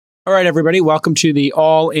All right, everybody, welcome to the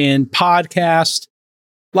All In podcast.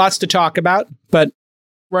 Lots to talk about, but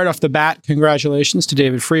right off the bat, congratulations to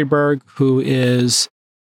David Friedberg, who is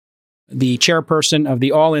the chairperson of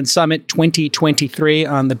the All In Summit 2023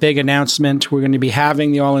 on the big announcement. We're going to be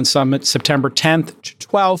having the All In Summit September 10th to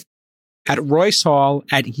 12th at Royce Hall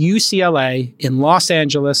at UCLA in Los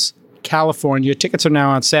Angeles, California. Tickets are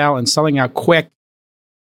now on sale and selling out quick.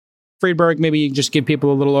 Friedberg, maybe you can just give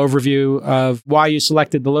people a little overview of why you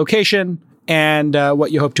selected the location and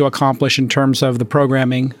what you hope to accomplish in terms of the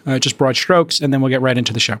programming, just broad strokes, and then we'll get right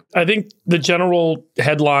into the show. I think the general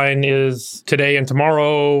headline is today and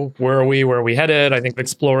tomorrow, where are we headed? I think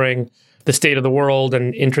exploring the state of the world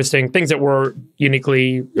and interesting things that we're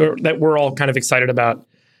that we're all kind of excited about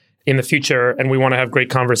in the future. And we want to have great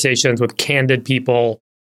conversations with candid people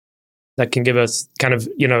that can give us kind of,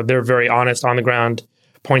 they're very honest, on the ground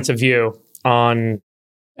points of view on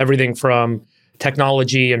everything from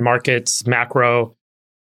technology and markets, macro,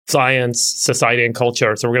 science, society, and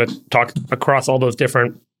culture. So we're going to talk across all those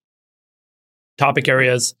different topic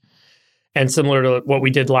areas. And similar to what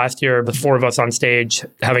we did last year, the four of us on stage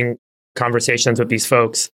having conversations with these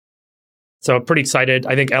folks. So pretty excited.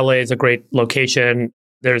 I think LA is a great location.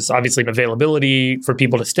 There's obviously an availability for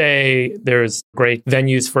people to stay. There's great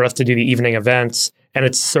venues for us to do the evening events. And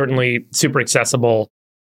it's certainly super accessible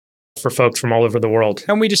for folks from all over the world.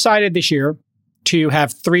 And we decided this year to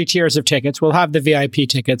have 3 tiers of tickets. We'll have the VIP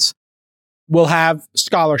tickets. We'll have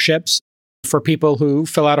scholarships for people who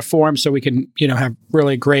fill out a form so we can, have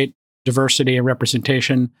really great diversity and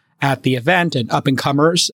representation at the event, and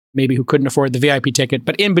up-and-comers, maybe who couldn't afford the VIP ticket.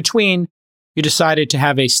 But in between, you decided to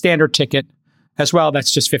have a standard ticket as well.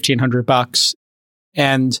 That's just $1,500.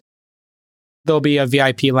 And there'll be a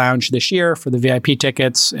VIP lounge this year for the VIP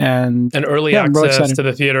tickets and early access to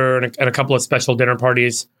the theater and a couple of special dinner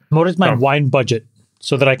parties. What is my wine budget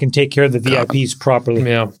so that I can take care of the VIPs properly?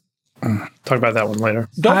 Yeah. Talk about that one later.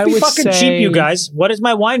 Don't be fucking cheap, you guys. What is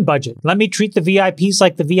my wine budget? Let me treat the VIPs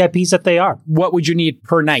like the VIPs that they are. What would you need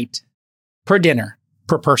per night, per dinner,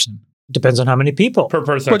 per person? Depends on how many people. Per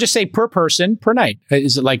person. Well, just say per person per night.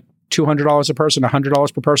 Is it like $200 a person,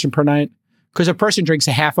 $100 per person per night? Because a person drinks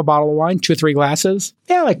a half a bottle of wine, 2 or 3 glasses.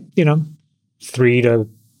 Yeah, like, 300 to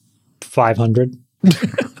 500.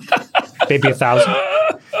 Maybe 1,000.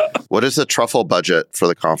 What is the truffle budget for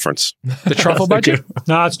the conference? The truffle budget?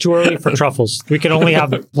 No, it's too early for truffles. We can only have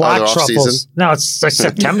black truffles. Season? No, it's like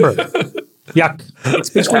September. Yuck. It's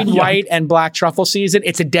between white and black truffle season.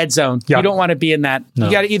 It's a dead zone. Yuck. You don't want to be in that. No.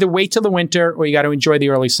 You got to either wait till the winter or you got to enjoy the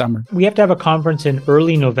early summer. We have to have a conference in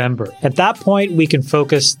early November. At that point, we can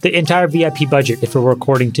focus the entire VIP budget, if it were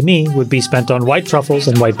according to me, would be spent on white truffles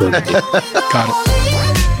and white burgundy. Got it.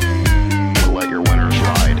 Let your winners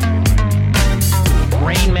ride.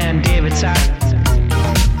 Rain Man David Sachs.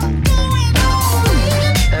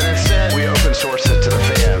 And instead, we open source it to the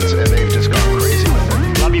fans, and they've just gone crazy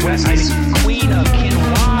with it. Love you, Wes. Queen of Quinoa.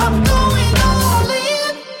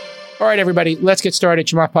 All right, everybody, let's get started.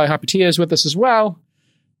 Chamath Palihapitiya is with us as well,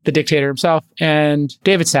 the dictator himself, and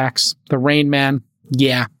David Sachs, the Rain Man.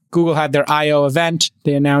 Yeah. Google had their I.O. event.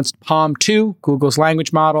 They announced Palm 2, Google's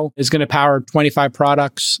language model, is going to power 25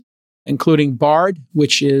 products, including Bard,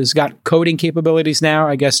 which is got coding capabilities now,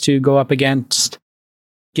 I guess, to go up against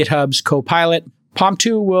GitHub's Copilot. Palm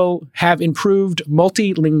 2 will have improved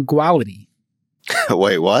multilinguality.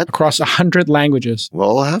 Wait, what? Across 100 languages.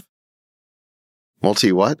 We'll have?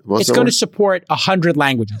 Multi-what? It's going to support 100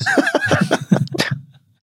 languages.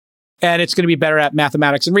 And it's going to be better at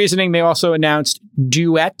mathematics and reasoning. They also announced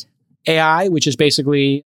Duet AI, which is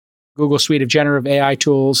basically Google's suite of generative AI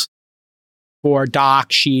tools for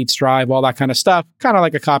Doc, Sheets, Drive, all that kind of stuff. Kind of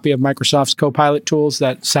like a copy of Microsoft's Copilot tools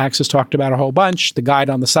that Sachs has talked about a whole bunch, the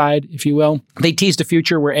guide on the side, if you will. They teased a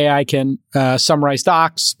future where AI can summarize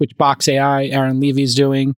docs, which Box AI, Aaron Levy's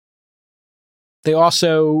doing. They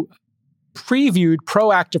also previewed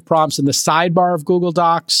proactive prompts in the sidebar of Google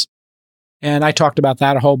Docs. And I talked about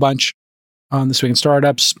that a whole bunch on This Week in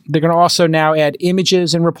Startups. They're going to also now add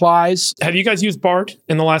images and replies. Have you guys used Bard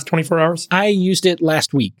in the last 24 hours? I used it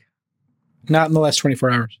last week, not in the last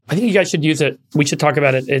 24 hours. I think you guys should use it. We should talk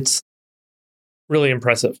about it. It's really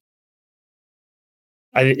impressive.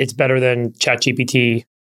 It's better than ChatGPT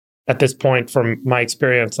at this point, from my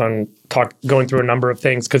experience on going through a number of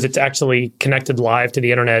things, because it's actually connected live to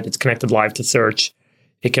the internet. It's connected live to search.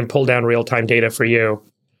 It can pull down real-time data for you.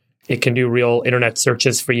 It can do real internet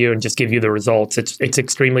searches for you and just give you the results. It's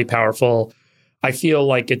extremely powerful. I feel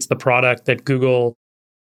like it's the product that Google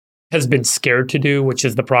has been scared to do, which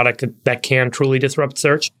is the product that can truly disrupt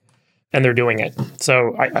search. and they're doing it.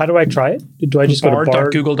 So How do I try it? Do I just go to Bard?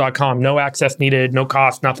 Bard.google.com. No access needed, no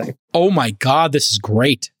cost, nothing. Oh my God, this is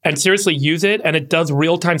great. And seriously, use it. And it does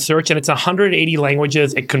real-time search, and it's 180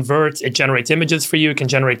 languages. It converts, it generates images for you. It can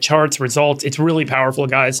generate charts, results. It's really powerful,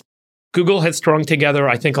 guys. Google has strung together,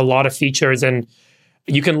 I think, a lot of features. And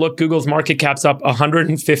you can look, Google's market cap's up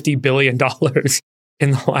 $150 billion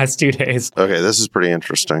in the last 2 days. Okay, this is pretty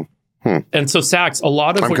interesting. And so, Sachs, a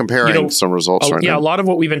lot of I'm comparing some results right now. A lot of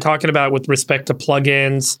what we've been talking about with respect to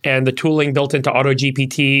plugins and the tooling built into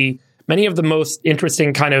AutoGPT, many of the most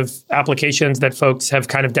interesting kind of applications that folks have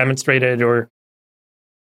kind of demonstrated or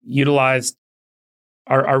utilized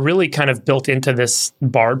are really kind of built into this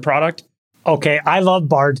Bard product. Okay, I love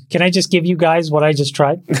Bard. Can I just give you guys what I just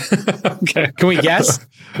tried? Okay. Can we guess?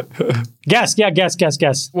 Guess.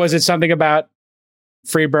 Was it something about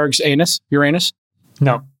Friedberg's Uranus?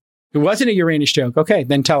 No. It wasn't a Uranus joke. Okay,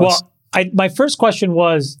 then tell us. Well, my first question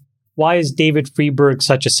was, why is David Friedberg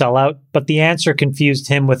such a sellout? But the answer confused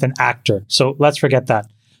him with an actor. So let's forget that.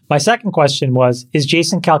 My second question was, is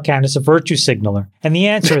Jason Calacanis a virtue signaler? And the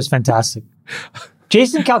answer is fantastic.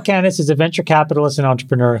 Jason Calacanis is a venture capitalist and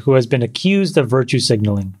entrepreneur who has been accused of virtue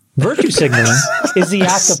signaling. Virtue signaling is the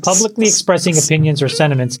act of publicly expressing opinions or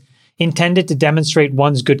sentiments intended to demonstrate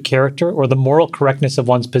one's good character or the moral correctness of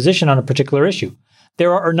one's position on a particular issue.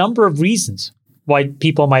 There are a number of reasons why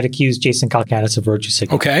people might accuse Jason Calacanis of virtue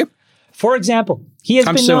signaling. Okay. For example, he has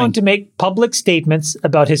been known to make public statements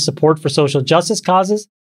about his support for social justice causes,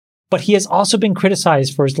 but he has also been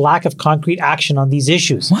criticized for his lack of concrete action on these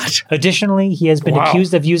issues. What? Additionally, he has been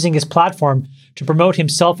accused of using his platform to promote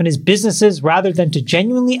himself and his businesses rather than to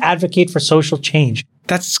genuinely advocate for social change.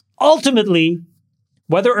 That's ultimately,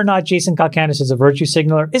 whether or not Jason Calacanis is a virtue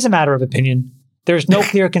signaler is a matter of opinion. There's no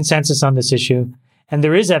clear consensus on this issue, and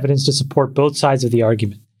there is evidence to support both sides of the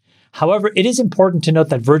argument. However, it is important to note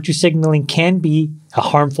that virtue signaling can be a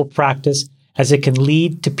harmful practice, as it can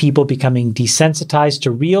lead to people becoming desensitized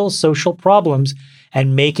to real social problems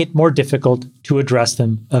and make it more difficult to address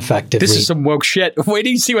them effectively. This is some woke shit. Wait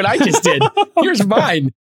till you see what I just did. Here's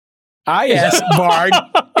mine. I asked Bard,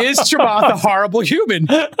 is Chamath a horrible human?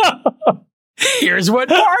 Here's what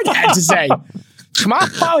Bard had to say.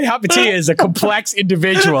 Chamath Palihapitiya is a complex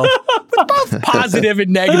individual with both positive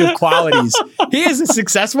and negative qualities. He is a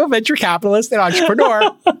successful venture capitalist and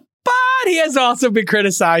entrepreneur, but he has also been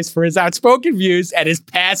criticized for his outspoken views and his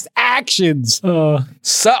past actions.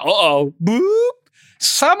 Boop.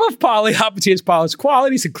 Some of Palihapitiya's polished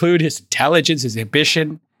qualities include his intelligence, his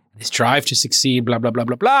ambition, his drive to succeed, blah, blah, blah,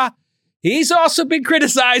 blah, blah. He's also been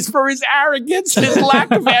criticized for his arrogance, his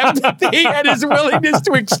lack of empathy, and his willingness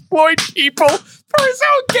to exploit people for his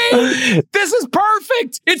own gain. This is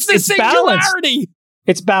perfect. It's the singularity.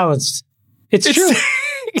 It's balanced. It's true.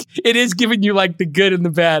 It is giving you like the good and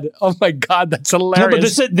the bad. Oh my God, that's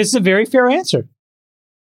hilarious. No, but this is a very fair answer.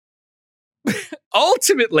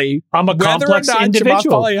 Ultimately, I'm a complex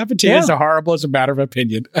individual. Chamath Palihapitiya is horrible as a matter of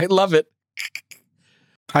opinion. I love it.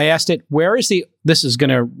 I asked it, this is going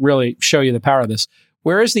to really show you the power of this.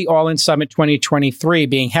 Where is the All-In Summit 2023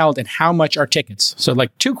 being held and how much are tickets? So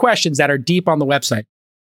like 2 questions that are deep on the website.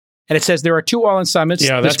 And it says there are 2 All-In Summits.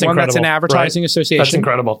 Yeah, that's one that's an advertising association. That's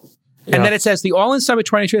incredible. Yeah. And then it says the All-In Summit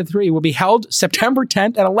 2023 will be held September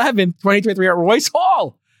 10th and 11th, 2023 at Royce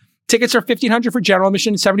Hall. Tickets are $1,500 for general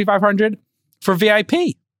admission, $7,500 for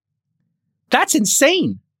VIP. That's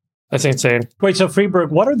insane. That's insane. Wait, so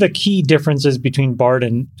Friedberg, what are the key differences between Bard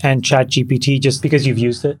and ChatGPT just because you've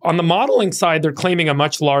used it? On the modeling side, they're claiming a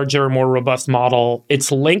much larger, more robust model.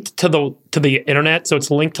 It's linked to the internet, so it's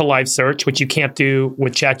linked to live search, which you can't do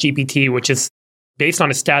with ChatGPT, which is based on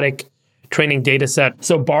a static training data set.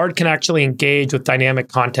 So Bard can actually engage with dynamic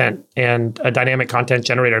content and a dynamic content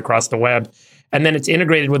generator across the web. And then it's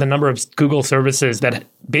integrated with a number of Google services that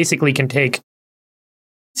basically can take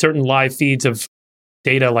certain live feeds of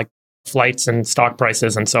data like flights and stock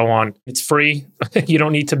prices and so on. It's free. You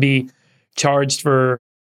don't need to be charged for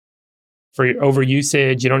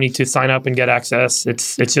overusage. You don't need to sign up and get access.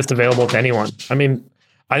 It's just available to anyone. I mean,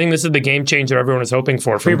 I think this is the game changer everyone is hoping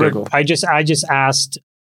for from Google. I just asked,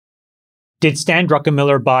 did Stan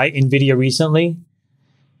Druckenmiller buy NVIDIA recently?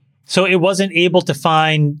 So it wasn't able to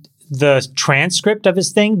find the transcript of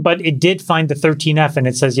his thing, but it did find the 13F, and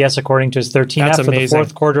it says yes, according to his 13F. That's for amazing. The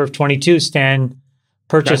fourth quarter of 22, Stan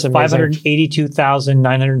purchased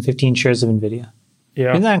 582,915 shares of NVIDIA.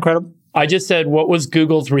 Yeah. Isn't that incredible? I just said, what was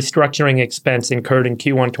Google's restructuring expense incurred in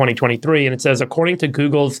Q1 2023? And it says, according to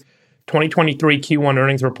Google's 2023 Q1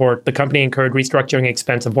 earnings report, the company incurred restructuring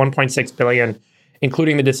expense of $1.6 billion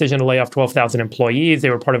including the decision to lay off 12,000 employees. They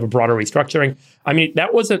were part of a broader restructuring. I mean,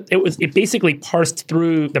 it basically parsed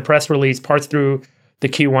through the press release, parsed through the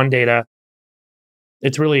Q1 data.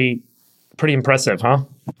 It's really pretty impressive, huh?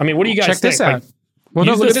 I mean, what do you guys Check think? this out. Well,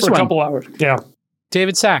 no, use look at this this for one. a couple hours. Yeah.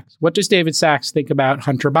 David Sachs. What does David Sachs think about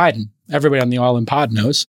Hunter Biden? Everybody on the All In Pod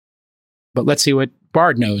knows. But let's see what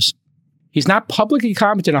Bard knows. He's not publicly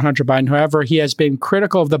commented on Hunter Biden. However, he has been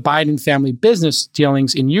critical of the Biden family business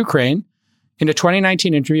dealings in Ukraine. In a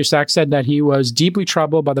 2019 interview, Sachs said that he was deeply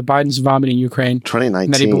troubled by the Biden's involvement in Ukraine. 2019.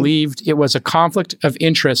 And that he believed it was a conflict of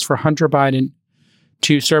interest for Hunter Biden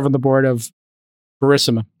to serve on the board of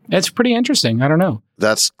Burisma. It's pretty interesting. I don't know.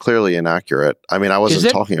 That's clearly inaccurate. I mean, I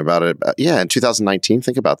wasn't talking about it. In 2019.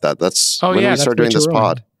 Think about that. That's when we started doing this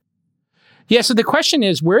pod. Yeah, so the question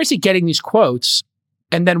is, where is he getting these quotes?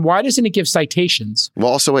 And then why doesn't he give citations?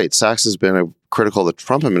 Well, also wait, Sachs has been critical of the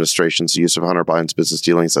Trump administration's use of Hunter Biden's business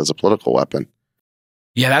dealings as a political weapon.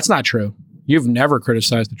 Yeah, that's not true. You've never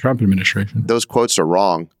criticized the Trump administration. Those quotes are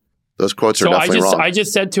wrong. Those quotes are definitely wrong. I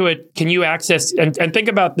just said to it, can you access, and think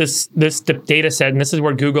about this data set, and this is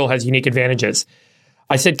where Google has unique advantages.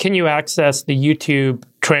 I said, can you access the YouTube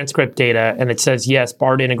transcript data? And it says, yes,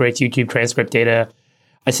 Bard integrates YouTube transcript data.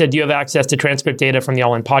 I said, do you have access to transcript data from the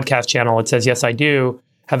All In Podcast channel? It says, yes, I do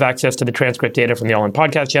have access to the transcript data from the All In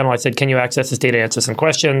Podcast channel. I said, can you access this data to answer some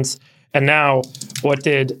questions? And now, what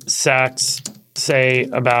did Sachs say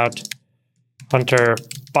about Hunter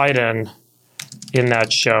Biden in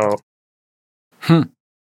that show?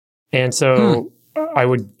 And so I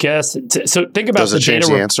would guess, so think about Does it change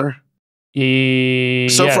the answer?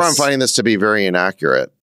 So far, I'm finding this to be very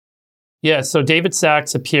inaccurate. Yeah, so David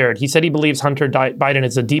Sachs appeared. He said he believes Hunter Biden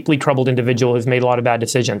is a deeply troubled individual who's made a lot of bad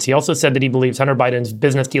decisions. He also said that he believes Hunter Biden's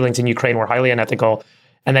business dealings in Ukraine were highly unethical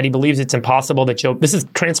and that he believes it's impossible that Joe... This is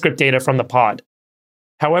transcript data from the pod.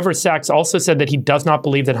 However, Sachs also said that he does not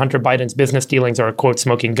believe that Hunter Biden's business dealings are a, quote,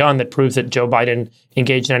 smoking gun that proves that Joe Biden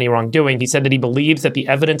engaged in any wrongdoing. He said that he believes that the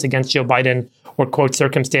evidence against Joe Biden were, quote,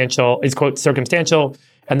 circumstantial,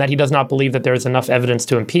 and that he does not believe that there is enough evidence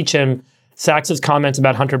to impeach him. Sachs's comments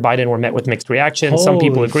about Hunter Biden were met with mixed reactions. Some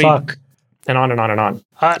people agreed, and on and on and on.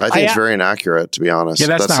 I think it's very inaccurate, to be honest. Yeah,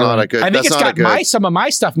 that's not a good. I think it's got some of my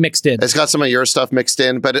stuff mixed in. It's got some of your stuff mixed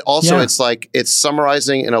in, but it's like it's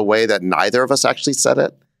summarizing in a way that neither of us actually said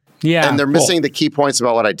it. Yeah, and they're missing the key points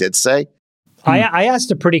about what I did say. I asked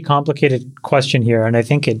a pretty complicated question here, and I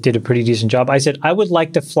think it did a pretty decent job. I said, I would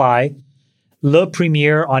like to fly Le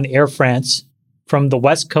Premier on Air France from the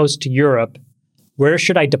West Coast to Europe. Where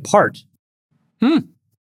should I depart?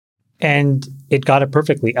 And it got it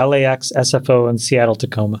perfectly. LAX, SFO, and Seattle,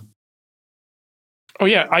 Tacoma. Oh,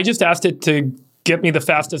 yeah. I just asked it to get me the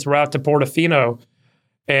fastest route to Portofino.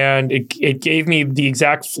 And it gave me the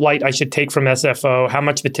exact flight I should take from SFO, how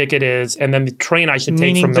much the ticket is, and then the train I should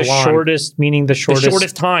take from Milan. Meaning the shortest. The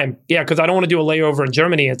shortest time. Yeah, because I don't want to do a layover in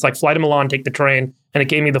Germany. It's like fly to Milan, take the train, and it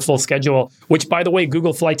gave me the full schedule, which, by the way,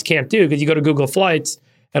 Google Flights can't do, because you go to Google Flights,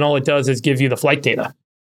 and all it does is give you the flight data.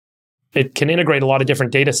 It can integrate a lot of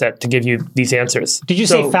different data set to give you these answers. Did you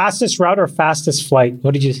say fastest route or fastest flight?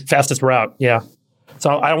 What did you say? Fastest route, yeah. So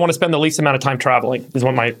I want to spend the least amount of time traveling is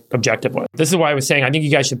what my objective was. This is why I was saying I think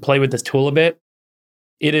you guys should play with this tool a bit.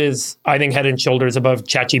 It is, I think, head and shoulders above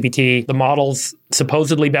ChatGPT. The model's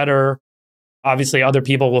supposedly better. Obviously, other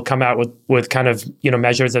people will come out with kind of,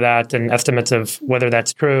 measures of that and estimates of whether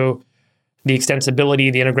that's true. The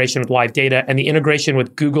extensibility, the integration with live data, and the integration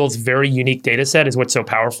with Google's very unique data set is what's so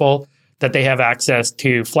powerful, that they have access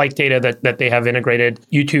to flight data, that they have integrated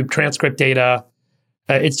YouTube transcript data.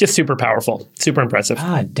 It's just super powerful, super impressive.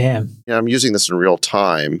 God damn. Yeah, I'm using this in real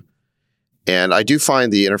time, and I do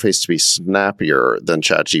find the interface to be snappier than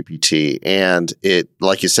ChatGPT. And it,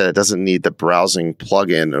 like you said, it doesn't need the browsing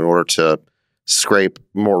plugin in order to scrape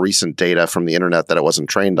more recent data from the internet that it wasn't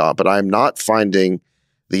trained on. But I'm not finding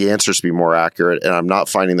the answers to be more accurate, and I'm not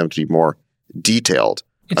finding them to be more detailed.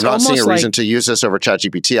 I'm not seeing a reason to use this over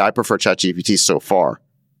ChatGPT. I prefer ChatGPT so far.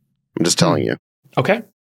 I'm just telling you. Okay.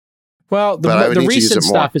 Well, the recent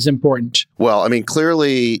stuff is important. Well, I mean,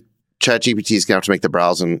 clearly ChatGPT is going to have to make the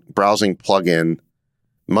browsing plugin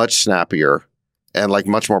much snappier and like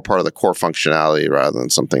much more part of the core functionality rather than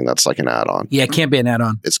something that's like an add-on. Yeah, it can't be an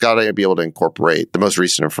add-on. It's got to be able to incorporate the most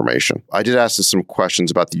recent information. I did ask some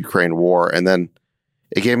questions about the Ukraine war, and then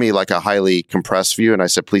it gave me like a highly compressed view, and I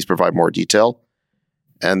said, please provide more detail.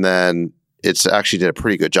 And then it's actually did a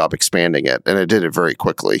pretty good job expanding it, and it did it very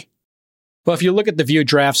quickly. Well, if you look at the view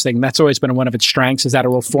drafts thing, that's always been one of its strengths, is that it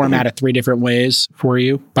will format it 3 different ways for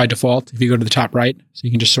you by default if you go to the top right. So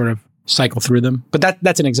you can just sort of cycle through them. But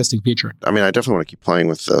that's an existing feature. I mean, I definitely want to keep playing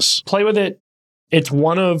with this. Play with it. It's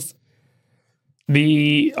one of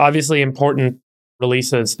the obviously important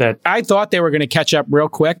releases that I thought they were going to catch up real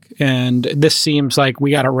quick, and this seems like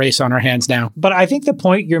we got a race on our hands now. But I think the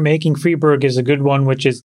point you're making, Freeberg, is a good one, which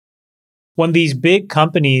is when these big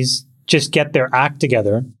companies just get their act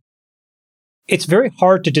together, it's very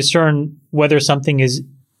hard to discern whether something is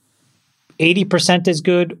 80% as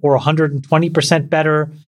good or 120%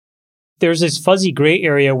 better. There's this fuzzy gray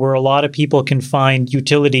area where a lot of people can find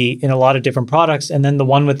utility in a lot of different products, and then the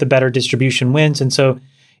one with the better distribution wins. And so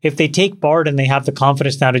if they take Bard and they have the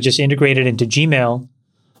confidence now to just integrate it into Gmail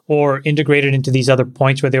or integrate it into these other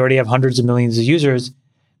points where they already have hundreds of millions of users,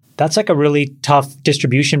 that's like a really tough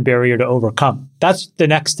distribution barrier to overcome. That's the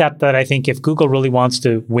next step that I think if Google really wants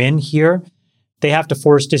to win here, they have to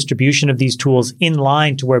force distribution of these tools in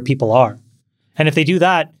line to where people are. And if they do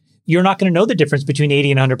that, you're not going to know the difference between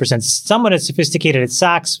 80 and 100%. Someone as sophisticated as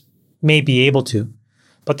Saks may be able to,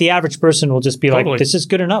 but the average person will just be like, this is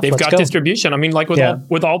good enough. They've Let's got go. distribution. I mean, like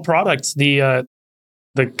with all products, the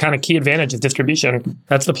kind of key advantage is distribution.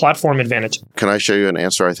 That's the platform advantage. Can I show you an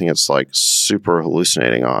answer I think it's like super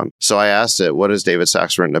hallucinating on? So I asked it, what has David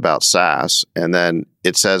Sacks written about SaaS? And then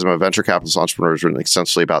it says, I'm a venture capitalist entrepreneur who's written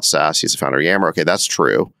extensively about SaaS. He's the founder of Yammer. Okay, that's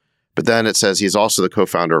true. But then it says he's also the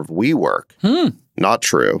co-founder of WeWork. Not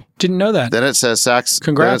true. Didn't know that. Then it says Sacks.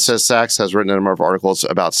 Congrats. Then it says Sacks has written a number of articles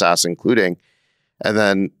about SaaS, including, and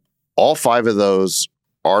then all 5 of those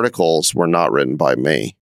articles were not written by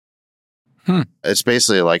me. It's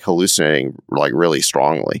basically like hallucinating like really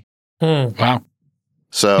strongly. Wow.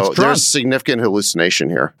 So there's significant hallucination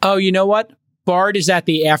here. Oh, you know what? Bard is at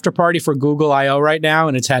the after party for Google I/O right now,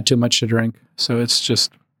 and it's had too much to drink. So it's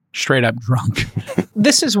just straight up drunk.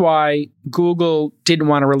 This is why Google didn't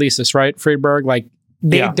want to release this, right, Friedberg? Like,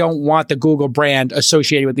 they don't want the Google brand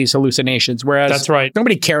associated with these hallucinations, whereas That's right.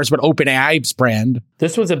 nobody cares about OpenAI's brand.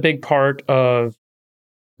 This was a big part of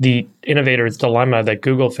the innovator's dilemma that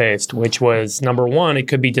Google faced, which was, number one, it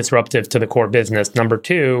could be disruptive to the core business. Number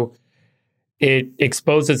two, it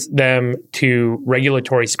exposes them to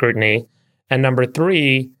regulatory scrutiny. And number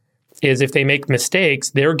three is if they make mistakes,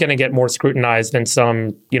 they're going to get more scrutinized than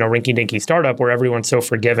some, rinky-dinky startup where everyone's so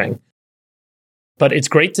forgiving. But it's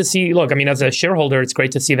great to see, look, I mean, as a shareholder, it's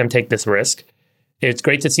great to see them take this risk. It's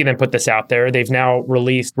great to see them put this out there. They've now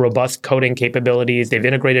released robust coding capabilities. They've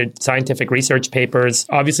integrated scientific research papers.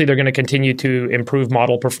 Obviously, they're going to continue to improve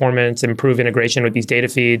model performance, improve integration with these data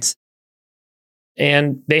feeds.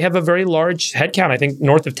 And they have a very large headcount, I think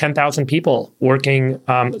north of 10,000 people working,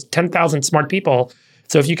 10,000 smart people.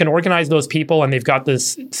 So if you can organize those people and they've got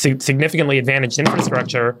this significantly advantaged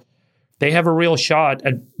infrastructure, they have a real shot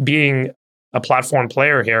at being a platform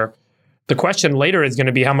player here. The question later is going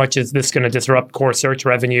to be, how much is this going to disrupt core search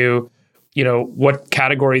revenue? What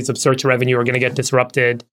categories of search revenue are going to get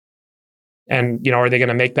disrupted? And, are they going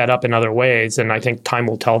to make that up in other ways? And I think time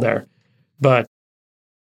will tell there. But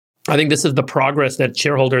I think this is the progress that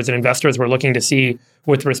shareholders and investors were looking to see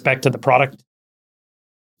with respect to the product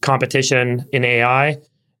competition in AI.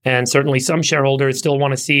 And certainly some shareholders still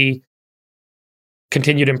want to see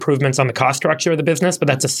continued improvements on the cost structure of the business, but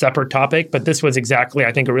that's a separate topic. But this was exactly,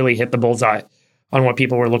 I think, it really hit the bullseye on what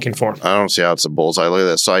people were looking for. I don't see how it's a bullseye. Look at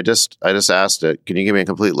this. So I just asked it, can you give me a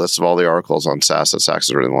complete list of all the articles on SaaS that Sacks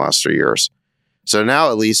has written in the last 3 years? So now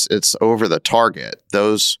at least it's over the target.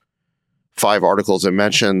 Those 5 articles it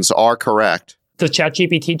mentions are correct. Does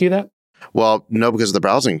ChatGPT do that? Well, no, because of the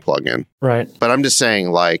browsing plugin. Right. But I'm just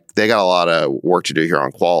saying, like, they got a lot of work to do here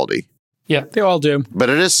on quality. Yeah. They all do. But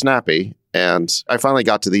it is snappy. And I finally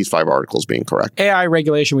got to these 5 articles being correct. AI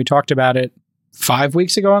regulation, we talked about it 5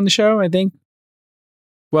 weeks ago on the show, I think.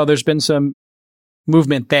 Well, there's been some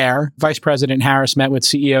movement there. Vice President Harris met with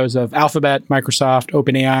CEOs of Alphabet, Microsoft,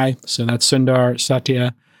 OpenAI. So that's Sundar,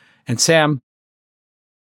 Satya, and Sam.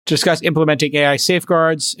 To discuss implementing AI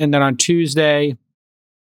safeguards. And then on Tuesday,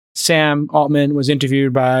 Sam Altman was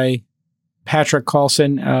interviewed by Patrick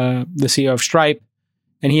Carlson, the CEO of Stripe,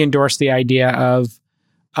 and he endorsed the idea of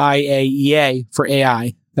IAEA for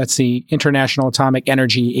AI. That's the International Atomic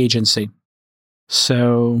Energy Agency.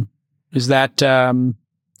 So is that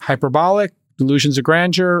hyperbolic, delusions of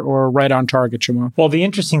grandeur, or right on target, Shimon? Well, the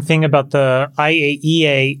interesting thing about the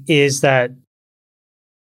IAEA is that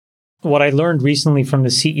what I learned recently from the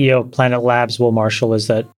CEO of Planet Labs, Will Marshall, is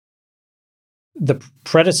that the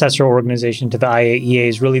predecessor organization to the IAEA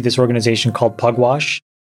is really this organization called Pugwash.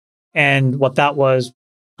 And what that was,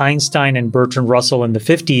 Einstein and Bertrand Russell in the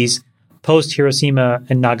 50s, post Hiroshima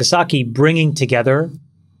and Nagasaki, bringing together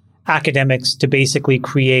academics to basically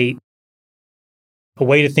create a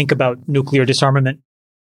way to think about nuclear disarmament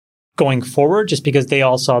going forward, just because they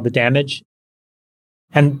all saw the damage.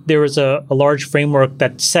 And there was a large framework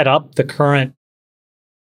that set up the current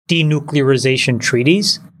denuclearization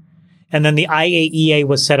treaties. And then the IAEA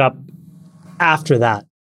was set up after that.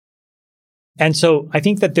 And so I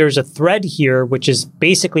think that there's a thread here, which is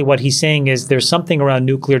basically what he's saying is there's something around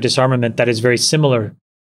nuclear disarmament that is very similar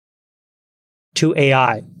to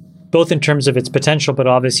AI, both in terms of its potential, but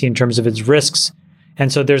obviously in terms of its risks.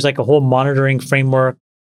 And so there's like a whole monitoring framework.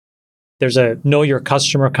 There's a know your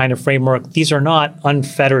customer kind of framework. These are not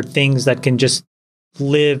unfettered things that can just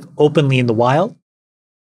live openly in the wild.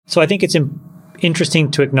 So I think it's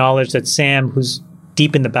interesting to acknowledge that Sam, who's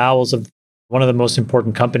deep in the bowels of one of the most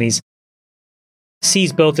important companies,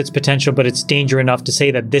 sees both its potential, but its danger enough to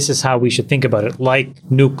say that this is how we should think about it,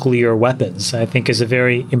 like nuclear weapons, I think is a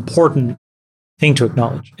very important thing to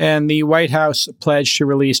acknowledge. And the White House pledged to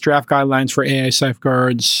release draft guidelines for AI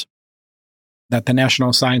safeguards that the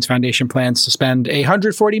National Science Foundation plans to spend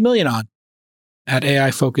 $140 million on at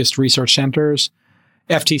AI-focused research centers.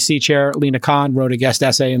 FTC Chair Lina Khan wrote a guest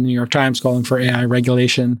essay in the New York Times calling for AI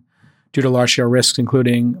regulation due to large-scale risks,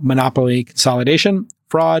 including monopoly consolidation,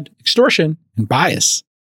 fraud, extortion, and bias.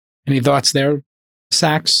 Any thoughts there,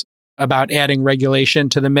 Sachs, about adding regulation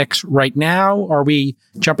to the mix right now? Are we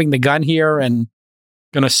jumping the gun here and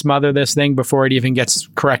going to smother this thing before it even gets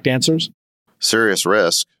correct answers? Serious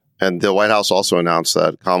risk. And the White House also announced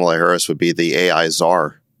that Kamala Harris would be the AI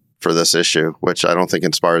czar for this issue, which I don't think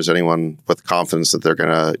inspires anyone with confidence that they're going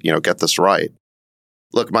to, get this right.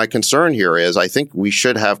 Look, my concern here is I think we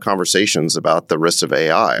should have conversations about the risks of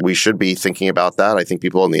AI. We should be thinking about that. I think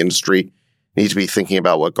people in the industry need to be thinking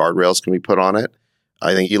about what guardrails can be put on it.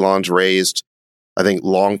 I think Elon's raised,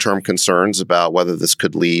 long-term concerns about whether this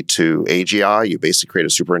could lead to AGI. You basically create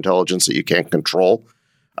a superintelligence that you can't control.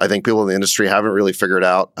 I think people in the industry haven't really figured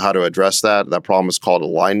out how to address that. That problem is called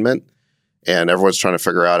alignment. And everyone's trying to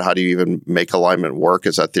figure out how do you even make alignment work?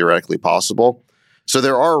 Is that theoretically possible? So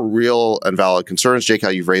there are real and valid concerns. Jake, how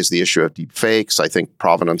you've raised the issue of deep fakes. I think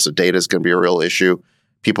provenance of data is going to be a real issue.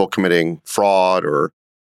 People committing fraud or,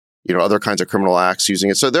 other kinds of criminal acts using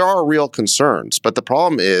it. So there are real concerns. But the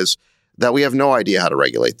problem is that we have no idea how to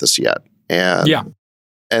regulate this yet. And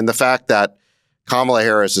the fact that Kamala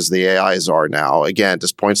Harris is the AI czar now, again,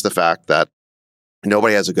 just points to the fact that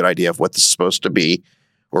nobody has a good idea of what this is supposed to be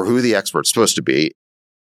or who the expert's supposed to be.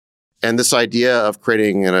 And this idea of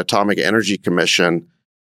creating an atomic energy commission,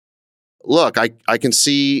 look, I can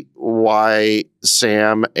see why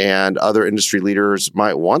Sam and other industry leaders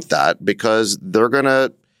might want that because they're going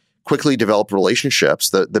to quickly develop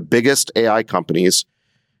relationships. The biggest AI companies,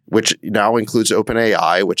 which now includes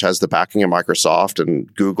OpenAI, which has the backing of Microsoft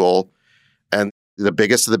and Google, and the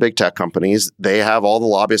biggest of the big tech companies, they have all the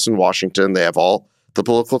lobbyists in Washington. They have all the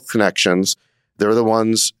political connections. They're the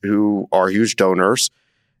ones who are huge donors.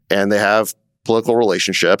 And they have political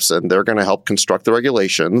relationships, and they're going to help construct the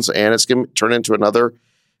regulations. And it's going to turn into another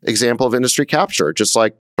example of industry capture, just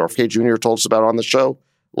like RFK Jr. told us about on the show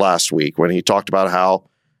last week when he talked about how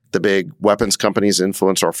the big weapons companies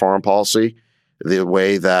influence our foreign policy, the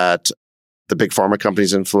way that the big pharma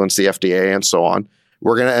companies influence the FDA and so on.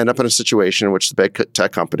 We're going to end up in a situation in which the big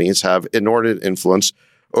tech companies have inordinate influence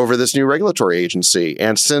over this new regulatory agency.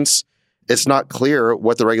 And since it's not clear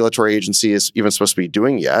what the regulatory agency is even supposed to be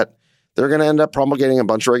doing yet, they're going to end up promulgating a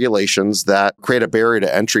bunch of regulations that create a barrier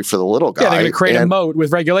to entry for the little guy. Yeah, they're going to create a moat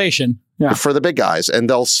with regulation for the big guys. And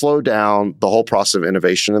they'll slow down the whole process of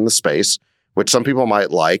innovation in the space, which some people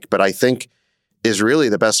might like, but I think is really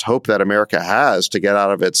the best hope that America has to get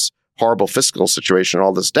out of its horrible fiscal situation,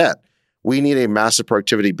 all this debt. We need a massive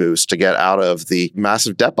productivity boost to get out of the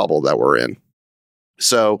massive debt bubble that we're in.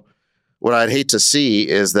 So what I'd hate to see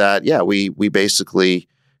is that, we basically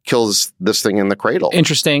kill this thing in the cradle.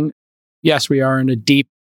 Interesting. Yes, we are in a deep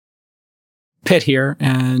pit here.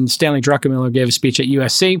 And Stanley Druckenmiller gave a speech at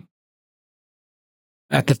USC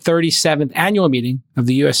at the 37th annual meeting of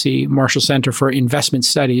the USC Marshall Center for Investment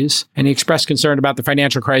Studies. And he expressed concern about the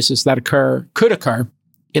financial crisis that could occur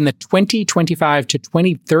in the 2025 to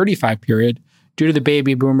 2035 period due to the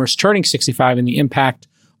baby boomers turning 65 and the impact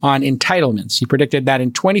on entitlements. He predicted that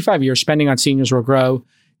in 25 years, spending on seniors will grow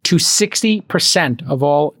to 60% of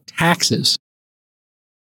all taxes.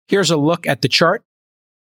 Here's a look at the chart.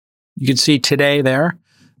 You can see today there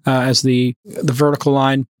as the vertical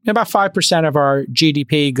line. About 5% of our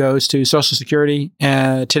GDP goes to Social Security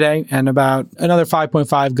today, and about another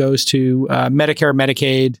 5.5 goes to Medicare,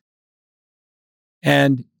 Medicaid.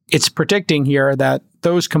 And it's predicting here that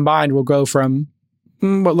those combined will go from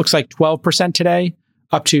what looks like 12% today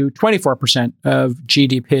up to 24% of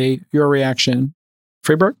GDP. Your reaction,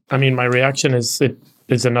 Freeberg? I mean, my reaction is it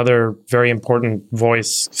is another very important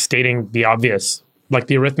voice stating the obvious. Like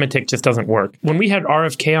the arithmetic just doesn't work. When we had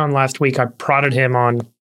RFK on last week, I prodded him on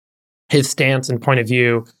his stance and point of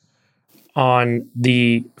view on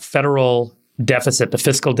the federal deficit, the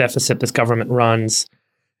fiscal deficit this government runs,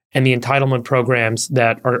 and the entitlement programs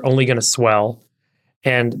that are only going to swell,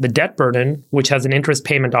 and the debt burden, which has an interest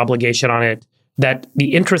payment obligation on it, that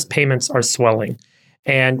the interest payments are swelling.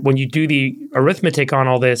 And when you do the arithmetic on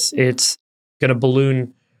all this, it's going to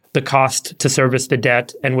balloon the cost to service the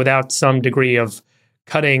debt. And without some degree of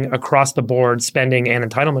cutting across the board spending and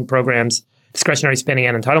entitlement programs, discretionary spending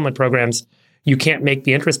and entitlement programs, you can't make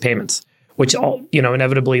the interest payments, which all,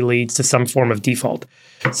 inevitably leads to some form of default.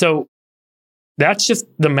 So that's just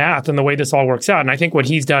the math and the way this all works out. And I think what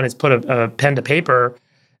he's done is put a pen to paper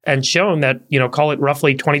and shown that, call it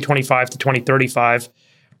roughly 2025 to 2035,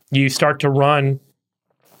 you start to run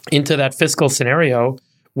into that fiscal scenario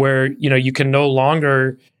where, you can no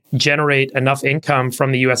longer generate enough income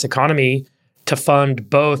from the U.S. economy to fund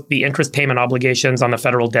both the interest payment obligations on the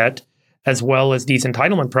federal debt as well as these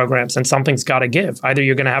entitlement programs. And something's got to give. Either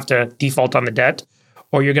you're going to have to default on the debt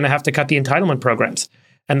or you're going to have to cut the entitlement programs.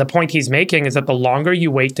 And the point he's making is that the longer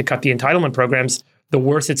you wait to cut the entitlement programs, the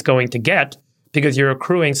worse it's going to get because you're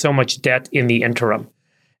accruing so much debt in the interim.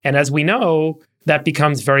 And as we know, that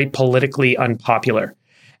becomes very politically unpopular.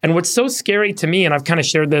 And what's so scary to me, and I've kind of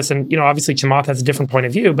shared this, and obviously Chamath has a different point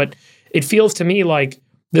of view, but it feels to me like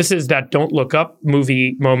this is that Don't Look Up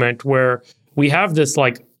movie moment where we have this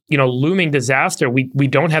looming disaster. We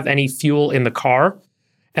don't have any fuel in the car.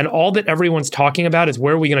 And all that everyone's talking about is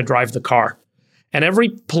where are we going to drive the car? And every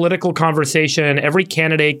political conversation, every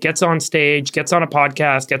candidate gets on stage, gets on a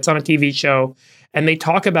podcast, gets on a TV show, and they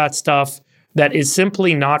talk about stuff that is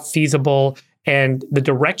simply not feasible. And the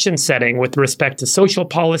direction setting with respect to social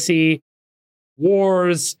policy,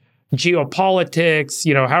 wars, geopolitics,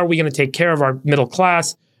 how are we going to take care of our middle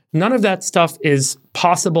class? None of that stuff is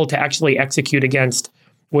possible to actually execute against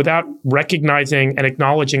without recognizing and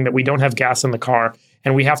acknowledging that we don't have gas in the car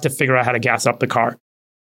and we have to figure out how to gas up the car.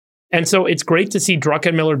 And so it's great to see Druck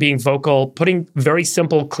and Miller being vocal, putting very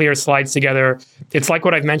simple, clear slides together. It's like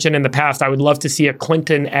what I've mentioned in the past. I would love to see a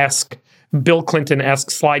Bill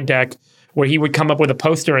Clinton-esque slide deck where he would come up with a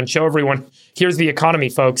poster and show everyone, here's the economy,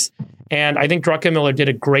 folks. And I think Druck and Miller did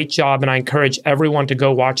a great job, and I encourage everyone to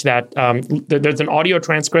go watch that. There's an audio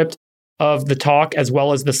transcript of the talk as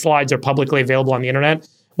well as the slides are publicly available on the internet.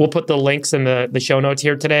 We'll put the links in the show notes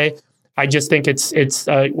here today. I just think it's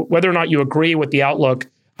whether or not you agree with the outlook,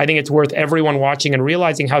 I think it's worth everyone watching and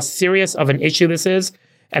realizing how serious of an issue this is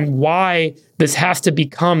and why this has to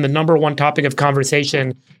become the number one topic of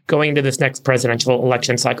conversation going into this next presidential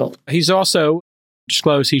election cycle. He's also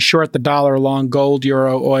disclosed he's short the dollar long gold,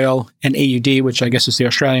 euro, oil, and AUD, which I guess is the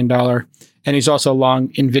Australian dollar. And he's also long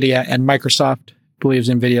NVIDIA and Microsoft. Believes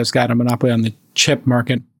NVIDIA's got a monopoly on the chip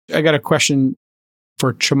market. I got a question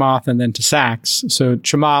for Chamath and then to Sachs. So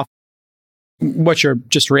Chamath, what's your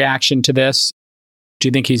just reaction to this? Do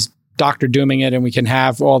you think he's Dr. Dooming it and we can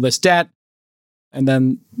have all this debt? And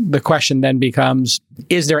then the question then becomes,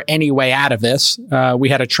 is there any way out of this? We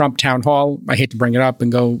had a Trump town hall. I hate to bring it up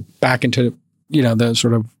and go back into, the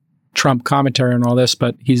sort of Trump commentary and all this,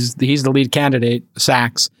 but he's the lead candidate,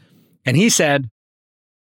 Sachs. And he said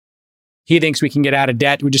he thinks we can get out of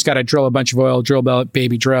debt. We just got to drill a bunch of oil, drill,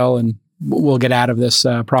 baby, drill, and we'll get out of this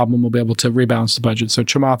problem. We'll be able to rebalance the budget. So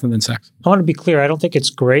Chamath and then Sachs. I want to be clear. I don't think it's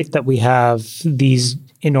great that we have these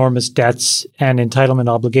enormous debts and entitlement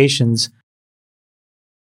obligations.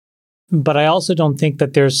 But I also don't think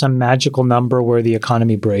that there's some magical number where the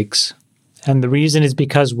economy breaks. And the reason is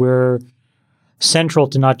because we're central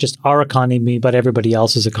to not just our economy, but everybody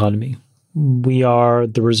else's economy. We are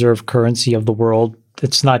the reserve currency of the world.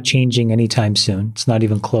 It's not changing anytime soon. It's not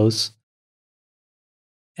even close.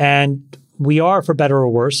 And we are, for better or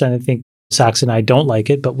worse, and I think Sachs and I don't like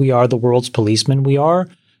it, but we are the world's policeman. We are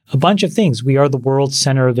a bunch of things. We are the world's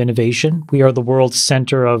center of innovation. We are the world's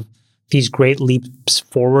center of these great leaps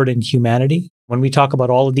forward in humanity. When we talk about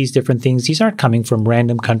all of these different things, these aren't coming from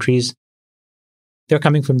random countries. They're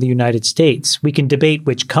coming from the United States. We can debate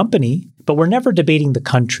which company, but we're never debating the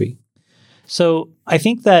country. So I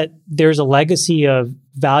think that there's a legacy of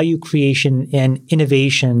value creation and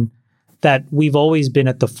innovation that we've always been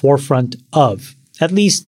at the forefront of, at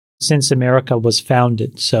least since America was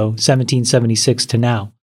founded, so 1776 to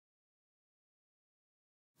now.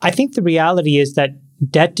 I think the reality is that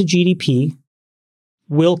debt to GDP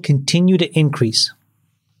will continue to increase.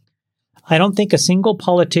 I don't think a single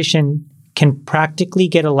politician can practically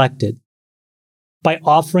get elected by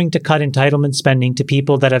offering to cut entitlement spending to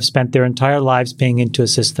people that have spent their entire lives paying into a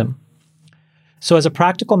system. So as a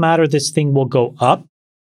practical matter, this thing will go up,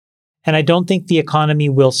 and I don't think the economy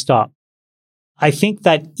will stop. I think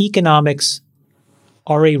that economics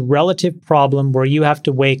are a relative problem where you have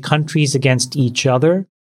to weigh countries against each other.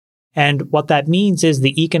 And what that means is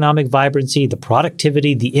the economic vibrancy, the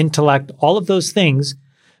productivity, the intellect, all of those things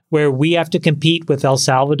where we have to compete with El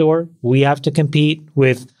Salvador, we have to compete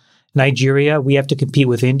with Nigeria, we have to compete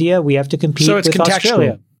with India, we have to compete with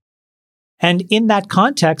Australia. And in that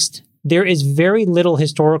context, there is very little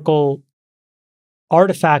historical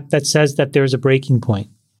artifact that says that there's a breaking point.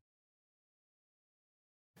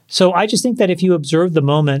 So I just think that if you observe the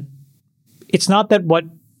moment, it's not that what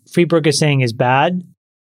Friedberg is saying is bad.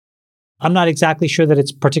 I'm not exactly sure that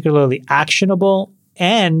it's particularly actionable.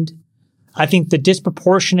 And I think the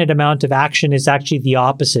disproportionate amount of action is actually the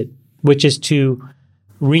opposite, which is to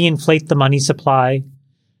reinflate the money supply,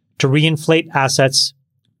 to reinflate assets,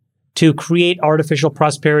 to create artificial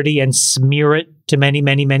prosperity and smear it to many,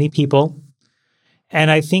 many, many people.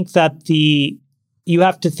 And I think that you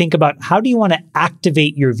have to think about how do you want to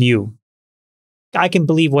activate your view? I can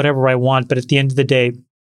believe whatever I want, but at the end of the day,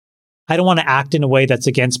 I don't want to act in a way that's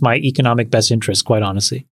against my economic best interest, quite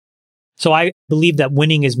honestly. So I believe that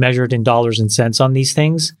winning is measured in dollars and cents on these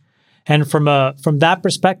things. And from that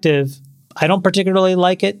perspective, I don't particularly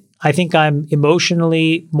like it. I think I'm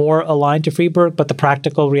emotionally more aligned to Friedberg, but the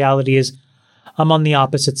practical reality is I'm on the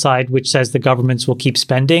opposite side, which says the governments will keep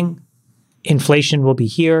spending, inflation will be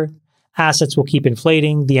here, assets will keep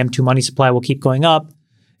inflating, the M2 money supply will keep going up,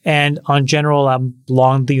 and on general, I'm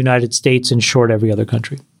long the United States and short every other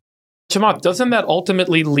country. Chamath, doesn't that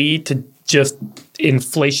ultimately lead to just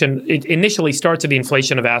inflation? It initially starts with the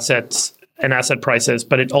inflation of assets and asset prices,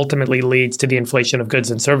 but it ultimately leads to the inflation of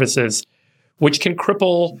goods and services, which can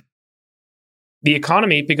cripple the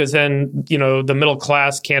economy because then, the middle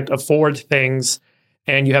class can't afford things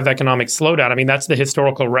and you have economic slowdown. I mean, that's the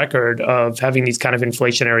historical record of having these kind of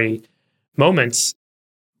inflationary moments.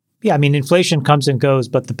 Yeah, I mean, inflation comes and goes,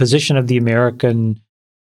 but the position of the American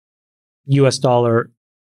US dollar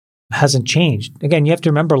hasn't changed. Again, you have to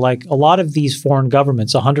remember, like a lot of these foreign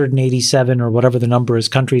governments, 187 or whatever the number is,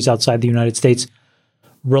 countries outside the United States,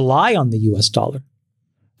 rely on the US dollar.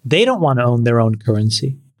 They don't want to own their own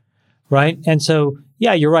currency, right? And so,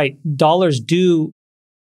 yeah, you're right. Dollars do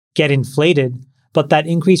get inflated, but that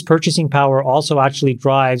increased purchasing power also actually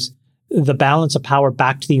drives the balance of power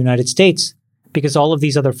back to the United States because all of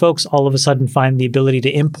these other folks all of a sudden find the ability to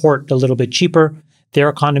import a little bit cheaper. Their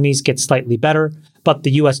economies get slightly better, but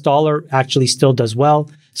the US dollar actually still does well.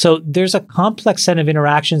 So there's a complex set of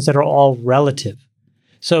interactions that are all relative.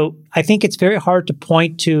 So I think it's very hard to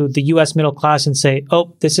point to the US middle class and say,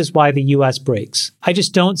 oh, this is why the US breaks. I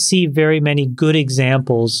just don't see very many good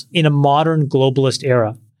examples in a modern globalist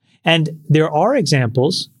era. And there are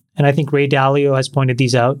examples, and I think Ray Dalio has pointed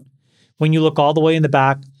these out, when you look all the way in the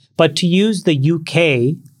back. But to use the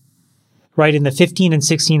UK, right, in the 15 and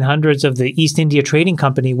 1600s of the East India Trading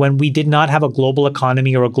Company, when we did not have a global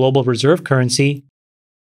economy or a global reserve currency,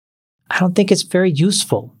 I don't think it's very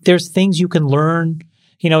useful. There's things you can learn.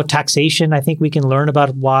 Taxation, I think we can learn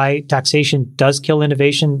about why taxation does kill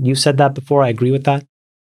innovation. You said that before. I agree with that.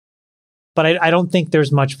 But I don't think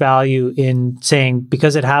there's much value in saying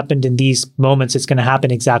because it happened in these moments, it's going to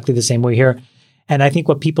happen exactly the same way here. And I think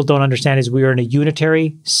what people don't understand is we are in a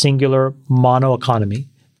unitary, singular, mono economy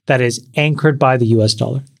that is anchored by the US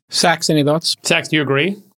dollar. Sachs, any thoughts? Sachs, do you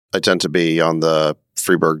agree? I tend to be on the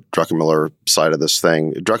Friedberg, Druckenmiller side of this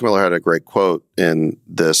thing. Druckenmiller had a great quote in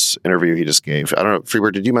this interview he just gave. I don't know,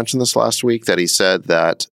 Friedberg, did you mention this last week? That he said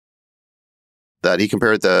that he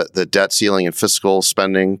compared the debt ceiling and fiscal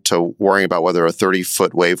spending to worrying about whether a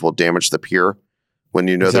 30-foot wave will damage the pier when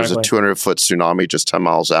there's a 200-foot tsunami just 10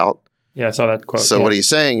 miles out. Yeah, I saw that quote. So what he's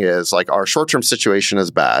saying is, like, our short-term situation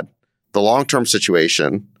is bad. The long-term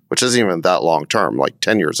situation, which isn't even that long-term, like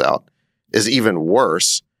 10 years out, is even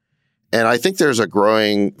worse. And I think there's a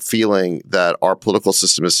growing feeling that our political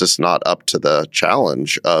system is just not up to the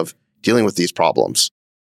challenge of dealing with these problems.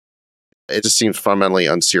 It just seems fundamentally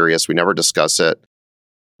unserious. We never discuss it.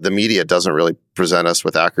 The media doesn't really present us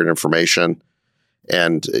with accurate information,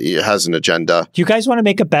 and it has an agenda. Do you guys want to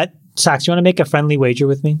make a bet? Sachs, you want to make a friendly wager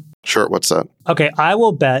with me? Sure. What's that? Okay, I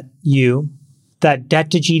will bet you that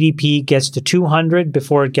debt to GDP gets to 200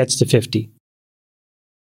 before it gets to 50.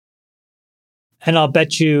 And I'll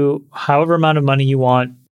bet you however amount of money you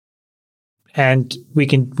want, and we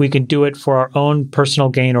can do it for our own personal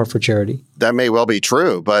gain or for charity. That may well be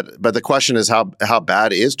true, but the question is how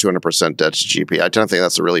bad is 200% debt to GDP? I don't think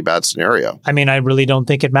that's a really bad scenario. I mean, I really don't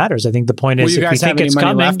think it matters. I think the point is, if if you think it's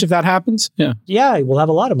coming, left if that happens, yeah, we'll have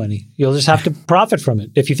a lot of money. You'll just have to profit from it.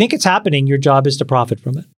 If you think it's happening, your job is to profit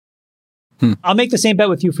from it. I'll make the same bet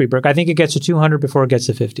with you, Friedberg. I think it gets to 200 before it gets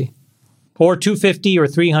to 50. Or 250 or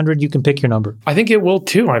 300, you can pick your number. I think it will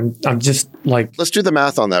too. I'm just like, Let's do the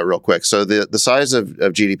math on that real quick. So the size of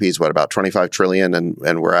GDP is what, about 25 trillion,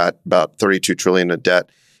 and we're at about 32 trillion of debt.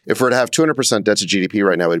 If we're to have 200% debt to GDP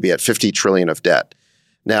right now, we'd be at 50 trillion of debt.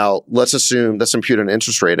 Now, let's impute an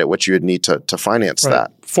interest rate at which you would need to finance right,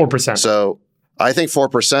 that. 4%. So I think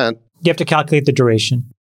 4%. You have to calculate the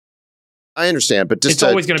duration. I understand, but just it's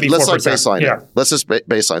always going to be 4%. Let's like baseline. Yeah. Let's just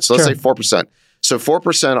baseline. So let's say 4%. So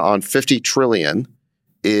 4% on 50 trillion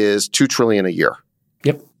is 2 trillion a year.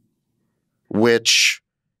 Yep. Which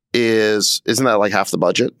isn't that like half the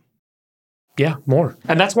budget? Yeah, more.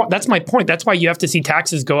 And that's my point. That's why you have to see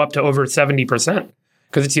taxes go up to over 70%,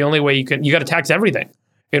 because it's the only way you got to tax everything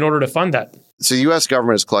in order to fund that. So the U.S.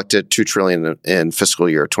 government has collected $2 trillion in fiscal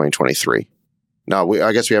year 2023. Now,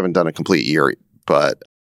 I guess we haven't done a complete year, but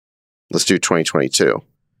let's do 2022.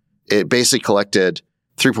 It basically collected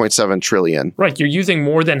 3.7 trillion. Right. You're using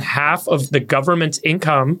more than half of the government's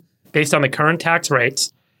income based on the current tax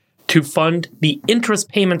rates to fund the interest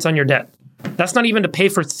payments on your debt. That's not even to pay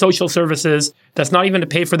for social services. That's not even to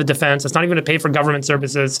pay for the defense. That's not even to pay for government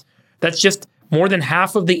services. That's just more than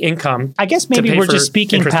half of the income. I guess maybe we're just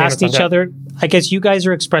speaking past each other. I guess you guys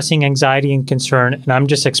are expressing anxiety and concern, and I'm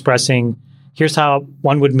just expressing, here's how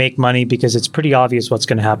one would make money, because it's pretty obvious what's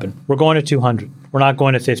going to happen. We're going to 200. We're not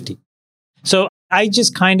going to 50. So I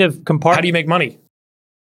just kind of How do you make money?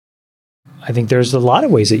 I think there's a lot of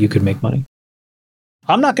ways that you could make money.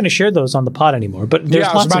 I'm not going to share those on the pod anymore, but there's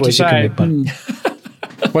lots of ways you can make money.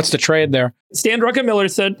 What's the trade there? Stan Druckenmiller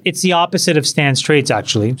said it's the opposite of Stan's trades,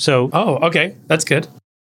 actually. So, okay, that's good.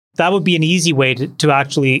 That would be an easy way to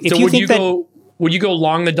actually. If so you would think would you go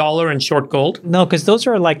long the dollar and short gold? No, because those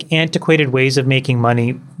are like antiquated ways of making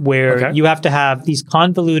money where you have to have these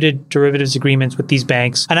convoluted derivatives agreements with these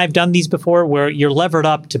banks. And I've done these before where you're levered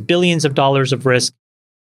up to billions of dollars of risk.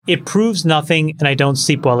 It proves nothing, and I don't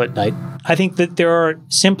sleep well at night. I think that there are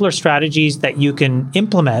simpler strategies that you can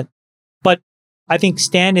implement, but I think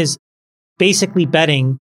Stan is basically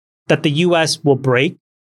betting that the U.S. will break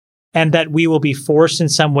and that we will be forced in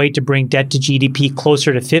some way to bring debt to GDP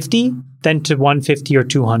closer to 50 than to 150 or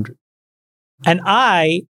 200. And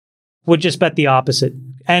I would just bet the opposite.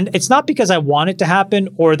 And it's not because I want it to happen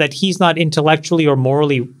or that he's not intellectually or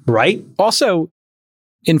morally right. Also,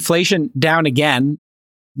 inflation down again.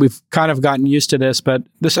 We've kind of gotten used to this, but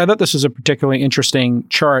I thought this was a particularly interesting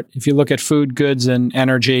chart. If you look at food, goods, and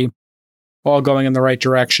energy, all going in the right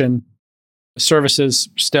direction. Services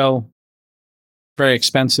still very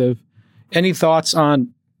expensive. Any thoughts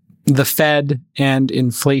on the Fed and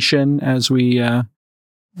inflation as we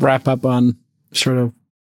wrap up on sort of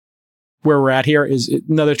where we're at here? Is it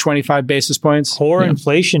another 25 basis points? Core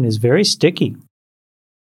inflation is very sticky.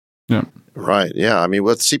 Yeah. Right. Yeah. I mean,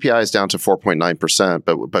 with CPI is down to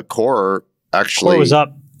 4.9%, but core actually was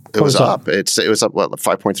up. It was up. It was up, what,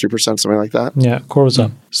 5.3%, something like that? Yeah, core was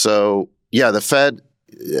up. So, yeah, the Fed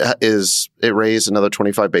it raised another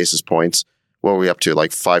 25 basis points. What were we up to?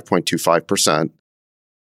 Like 5.25%.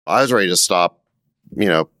 I was ready to stop,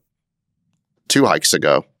 2 hikes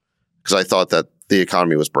ago because I thought that the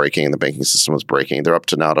economy was breaking and the banking system was breaking. They're up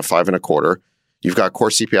to 5.25%. You've got core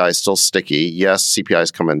CPI still sticky. Yes, CPI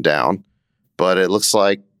is coming down, but it looks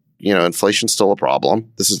like, inflation's still a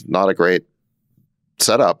problem. This is not a great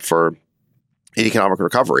setup for economic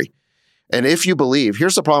recovery. And if you believe,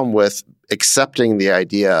 here's the problem with accepting the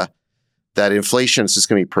idea that inflation is just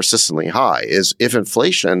going to be persistently high, is if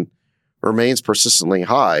inflation remains persistently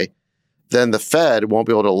high, then the Fed won't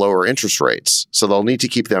be able to lower interest rates. So they'll need to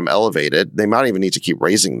keep them elevated. They might even need to keep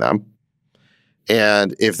raising them.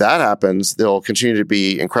 And if that happens, there'll continue to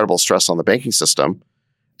be incredible stress on the banking system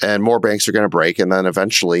and more banks are going to break. And then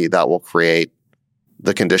eventually that will create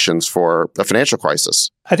the conditions for a financial crisis.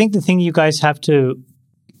 I think the thing you guys have to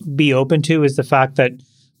be open to is the fact that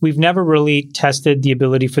we've never really tested the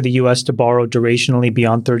ability for the U.S. to borrow durationally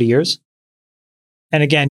beyond 30 years. And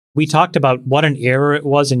again, we talked about what an error it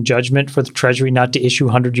was in judgment for the Treasury not to issue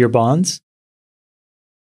 100-year bonds.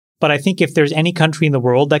 But I think if there's any country in the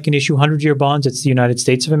world that can issue 100-year bonds, it's the United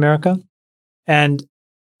States of America. And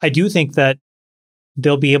I do think that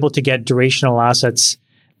they'll be able to get durational assets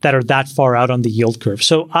that are that far out on the yield curve.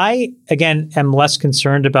 So I, again, am less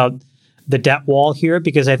concerned about the debt wall here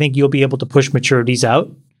because I think you'll be able to push maturities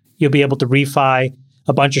out. You'll be able to refi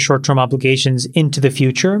a bunch of short-term obligations into the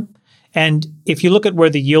future. And if you look at where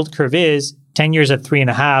the yield curve is, 10 years at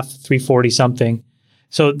 3.5, 340 something.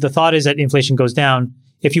 So the thought is that inflation goes down.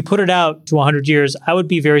 If you put it out to 100 years, I would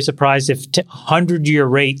be very surprised if 100-year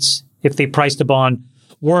rates, if they priced a bond,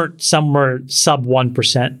 weren't somewhere sub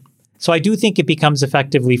 1%. So I do think it becomes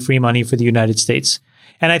effectively free money for the United States.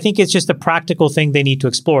 And I think it's just a practical thing they need to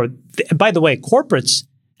explore. By the way, corporates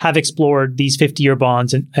have explored these 50-year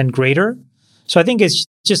bonds and greater. So I think it's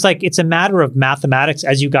just like it's a matter of mathematics,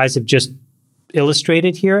 as you guys have just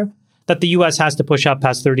illustrated here, that the U.S. has to push up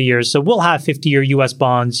past 30 years. So we'll have 50-year U.S.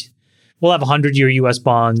 bonds. We'll have 100-year U.S.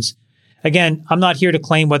 bonds. Again, I'm not here to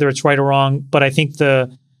claim whether it's right or wrong, but I think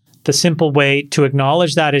the simple way to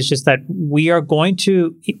acknowledge that is just that we are going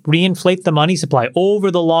to reinflate the money supply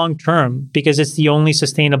over the long term because it's the only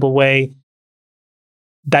sustainable way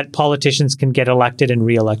that politicians can get elected and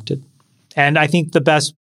reelected. And I think the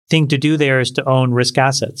best thing to do there is to own risk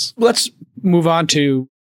assets. Let's move on to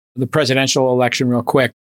the presidential election real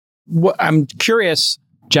quick. I'm curious,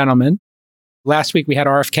 gentlemen. Last week we had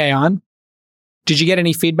RFK on. Did you get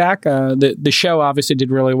any feedback? The show obviously did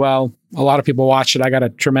really well. A lot of people watched it. I got a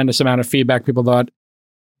tremendous amount of feedback. People thought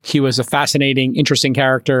he was a fascinating, interesting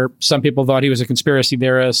character. Some people thought he was a conspiracy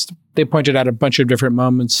theorist. They pointed out a bunch of different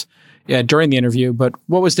moments during the interview. But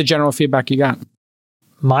what was the general feedback you got?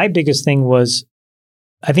 My biggest thing was,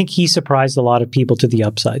 I think he surprised a lot of people to the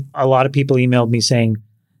upside. A lot of people emailed me saying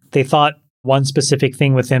they thought one specific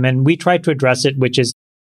thing with him, and we tried to address it, which is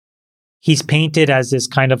he's painted as this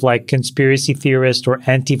kind of like conspiracy theorist or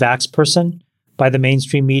anti-vax person by the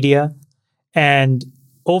mainstream media. And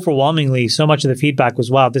overwhelmingly, so much of the feedback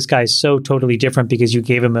was, wow, this guy is so totally different because you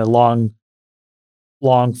gave him a long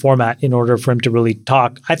format in order for him to really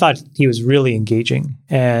talk. I thought he was really engaging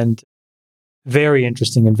and very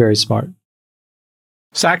interesting and very smart.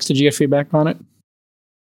 Sachs, did you get feedback on it?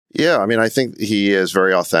 Yeah, I mean, I think he is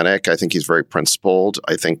very authentic. I think he's very principled.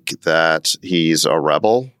 I think that he's a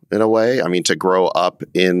rebel in a way. I mean, to grow up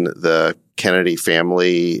in the Kennedy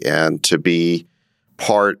family and to be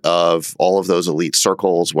part of all of those elite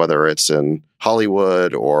circles, whether it's in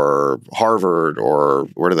Hollywood or Harvard or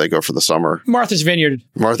where do they go for the summer? Martha's Vineyard.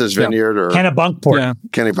 Martha's Vineyard or Kennebunkport. Yeah.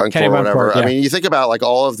 Kennebunkport, whatever. Yeah. I mean, you think about like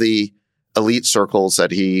all of the elite circles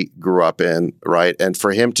that he grew up in, right? And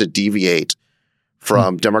for him to deviate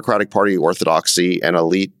from Democratic Party orthodoxy and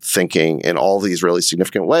elite thinking in all these really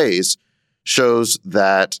significant ways shows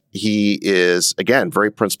that he is, again,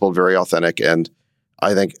 very principled, very authentic, and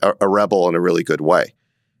I think a rebel in a really good way.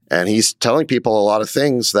 And he's telling people a lot of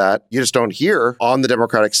things that you just don't hear on the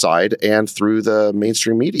Democratic side and through the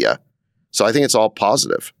mainstream media. So I think it's all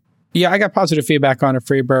positive. Yeah, I got positive feedback on it,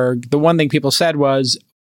 Freeberg. The one thing people said was,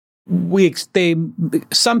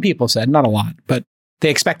 some people said, not a lot, but they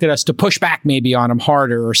expected us to push back maybe on him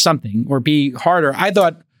harder or something, or be harder. I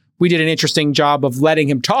thought we did an interesting job of letting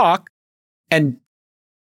him talk and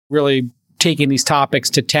really taking these topics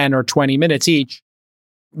to 10 or 20 minutes each.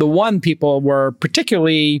 The one people were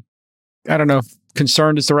particularly, I don't know if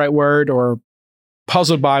concerned is the right word, or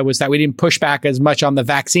puzzled by was that we didn't push back as much on the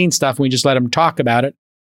vaccine stuff. We just let him talk about it.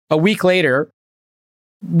 A week later,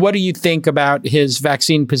 what do you think about his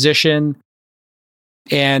vaccine position?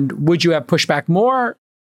 And would you have pushed back more?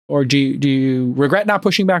 Or do you regret not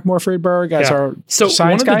pushing back more, Friedberg, as our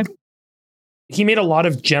science guy? He made a lot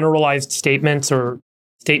of generalized statements or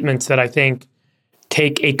statements that I think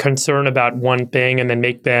take a concern about one thing and then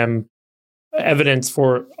make them evidence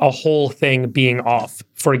for a whole thing being off.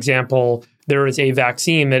 For example, there is a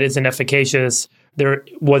vaccine that isn't efficacious. There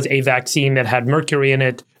was a vaccine that had mercury in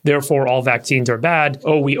it. Therefore, all vaccines are bad.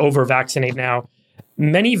 Oh, we over-vaccinate now.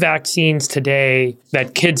 Many vaccines today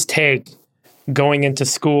that kids take going into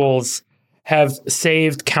schools have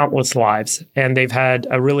saved countless lives, and they've had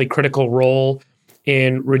a really critical role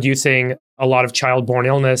in reducing a lot of child-borne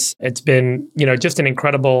illness. It's been, just an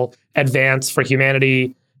incredible advance for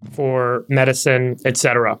humanity, for medicine, et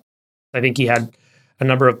cetera. I think he had a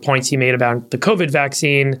number of points he made about the COVID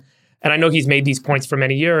vaccine, and I know he's made these points for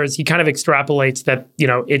many years. He kind of extrapolates that,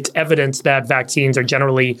 it's evidence that vaccines are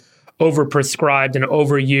generally overprescribed and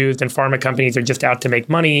overused, and pharma companies are just out to make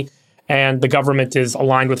money, and the government is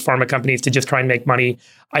aligned with pharma companies to just try and make money.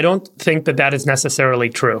 I don't think that that is necessarily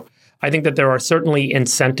true. I think that there are certainly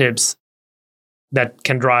incentives that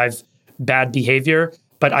can drive bad behavior,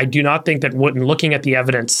 but I do not think that when looking at the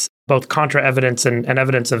evidence, both contra evidence and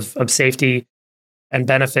evidence of safety and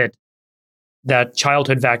benefit, that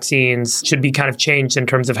childhood vaccines should be kind of changed in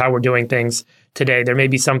terms of how we're doing things today. There may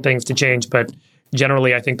be some things to change, but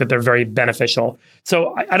generally, I think that they're very beneficial.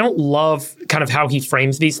 So I don't love kind of how he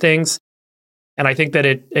frames these things. And I think that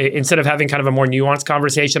instead of having kind of a more nuanced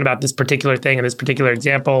conversation about this particular thing and this particular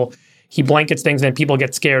example, he blankets things and then people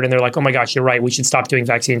get scared and they're like, oh my gosh, you're right. We should stop doing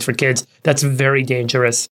vaccines for kids. That's very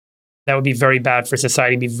dangerous. That would be very bad for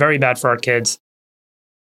society, be very bad for our kids.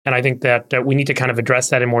 And I think that we need to kind of address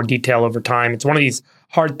that in more detail over time. It's one of these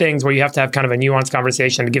hard things where you have to have kind of a nuanced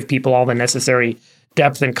conversation to give people all the necessary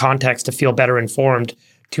depth and context to feel better informed.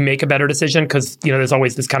 to make a better decision, because there's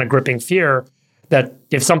always this kind of gripping fear that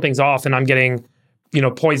if something's off and I'm getting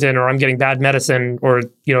poison, or I'm getting bad medicine, or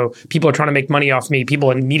people are trying to make money off me,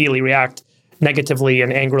 people immediately react negatively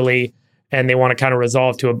and angrily, and they want to kind of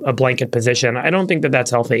resolve to a blanket position. I don't think that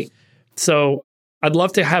that's healthy. So I'd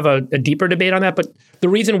love to have a deeper debate on that. But the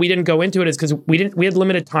reason we didn't go into it is because we had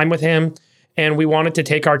limited time with him, and we wanted to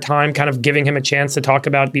take our time kind of giving him a chance to talk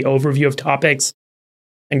about the overview of topics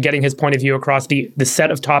and getting his point of view across the set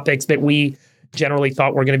of topics that we generally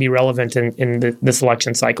thought were going to be relevant in this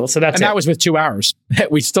election cycle. So that was with 2 hours.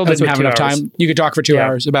 We still didn't have enough time. You could talk for 2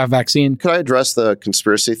 hours about vaccine. Could I address the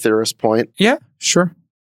conspiracy theorist point? Yeah, sure.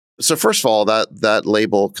 So first of all, that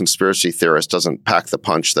label conspiracy theorist doesn't pack the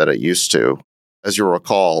punch that it used to. As you'll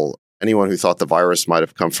recall, anyone who thought the virus might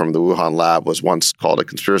have come from the Wuhan lab was once called a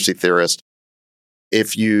conspiracy theorist.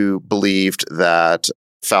 If you believed that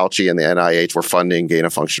Fauci and the NIH were funding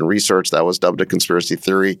gain-of-function research, that was dubbed a conspiracy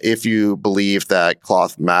theory. If you believed that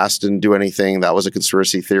cloth masks didn't do anything, that was a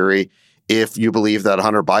conspiracy theory. If you believed that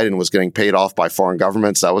Hunter Biden was getting paid off by foreign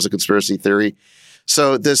governments, that was a conspiracy theory.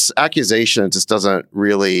 So this accusation just doesn't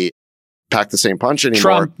really pack the same punch anymore.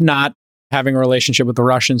 Trump not having a relationship with the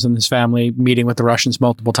Russians and his family, meeting with the Russians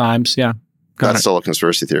multiple times. Yeah. That's still a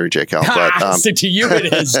conspiracy theory, J. Cal. But, so to you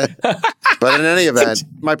it is. But in any event,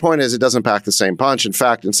 my point is it doesn't pack the same punch. In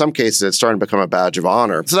fact, in some cases, it's starting to become a badge of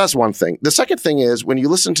honor. So that's one thing. The second thing is when you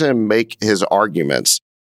listen to him make his arguments,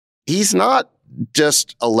 he's not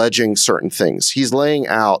just alleging certain things. He's laying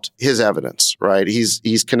out his evidence, right?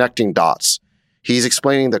 He's connecting dots. He's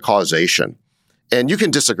explaining the causation. And you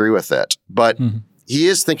can disagree with it, but he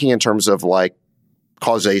is thinking in terms of like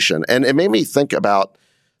causation. And it made me think about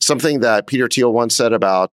something that Peter Thiel once said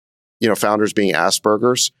about, founders being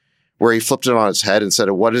Asperger's, where he flipped it on its head and said,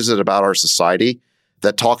 what is it about our society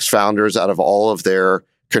that talks founders out of all of their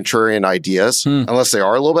contrarian ideas, unless they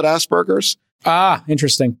are a little bit Asperger's? Ah,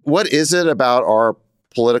 interesting. What is it about our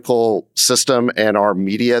political system and our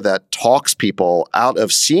media that talks people out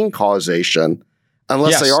of seeing causation,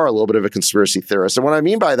 unless they are a little bit of a conspiracy theorist? And what I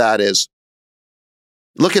mean by that is,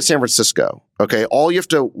 look at San Francisco, okay? All you have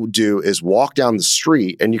to do is walk down the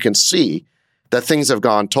street and you can see that things have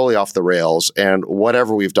gone totally off the rails and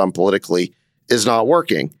whatever we've done politically is not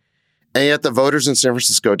working. And yet the voters in San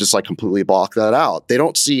Francisco just like completely block that out. They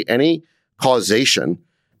don't see any causation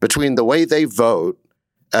between the way they vote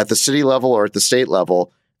at the city level or at the state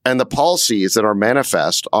level and the policies that are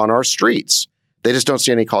manifest on our streets. They just don't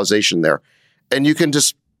see any causation there. And you can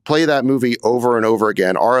just play that movie over and over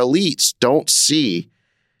again. Our elites don't see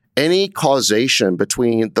any causation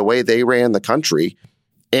between the way they ran the country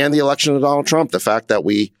and the election of Donald Trump. The fact that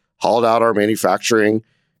we hauled out our manufacturing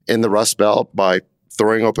in the Rust Belt by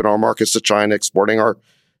throwing open our markets to China, exporting our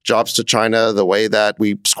jobs to China, the way that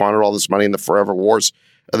we squandered all this money in the forever wars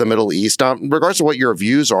of the Middle East. Now, regardless of what your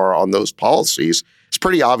views are on those policies, it's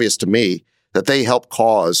pretty obvious to me that they help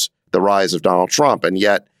cause the rise of Donald Trump. And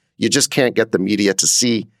yet you just can't get the media to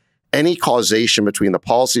see any causation between the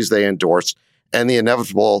policies they endorse and the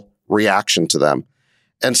inevitable reaction to them.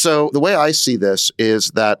 And so the way I see this is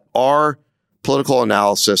that our political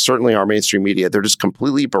analysis, certainly our mainstream media, they're just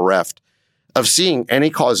completely bereft of seeing any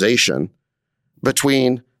causation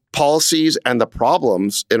between policies and the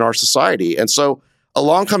problems in our society. And so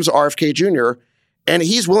along comes RFK Jr., and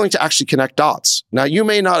he's willing to actually connect dots. Now, you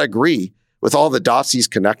may not agree with all the dots he's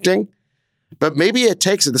connecting, but maybe it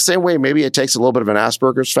takes it the same way. Maybe it takes a little bit of an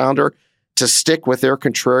Asperger's founder to stick with their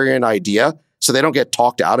contrarian idea so they don't get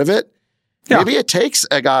talked out of it. Yeah. Maybe it takes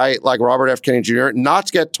a guy like Robert F. Kennedy Jr. not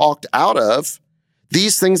to get talked out of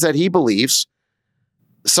these things that he believes,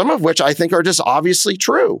 some of which I think are just obviously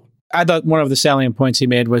true. I thought one of the salient points he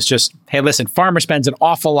made was just, hey, listen, pharma spends an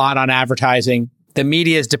awful lot on advertising. The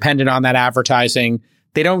media is dependent on that advertising.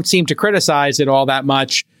 They don't seem to criticize it all that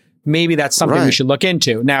much. Maybe that's something we should look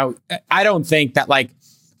into. Now, I don't think that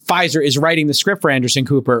Pfizer is writing the script for Anderson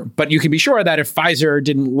Cooper, but you can be sure that if Pfizer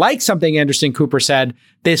didn't like something Anderson Cooper said,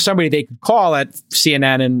 there's somebody they could call at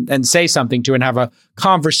CNN and say something to and have a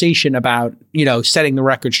conversation about, setting the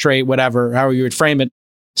record straight, whatever, however you would frame it.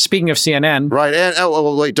 Speaking of CNN. Right. And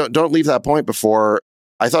wait, don't leave that point before.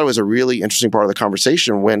 I thought it was a really interesting part of the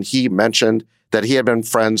conversation when he mentioned that he had been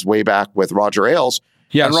friends way back with Roger Ailes.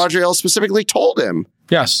 Yes. And Roger Ailes specifically told him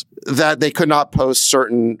that they could not post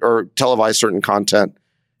certain or televise certain content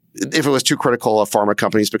if it was too critical of pharma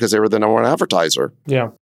companies because they were the number one advertiser.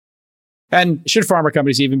 Yeah. And should pharma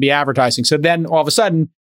companies even be advertising? So then all of a sudden,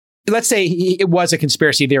 let's say it was a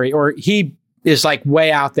conspiracy theory or he is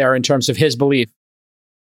way out there in terms of his belief.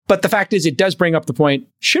 But the fact is, it does bring up the point,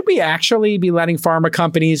 should we actually be letting pharma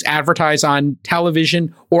companies advertise on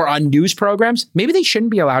television or on news programs? Maybe they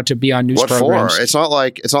shouldn't be allowed to be on news programs. For? It's not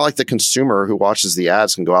like the consumer who watches the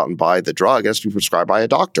ads can go out and buy the drug. It has to be prescribed by a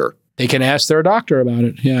doctor. They can ask their doctor about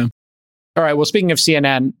it, yeah. All right, well, speaking of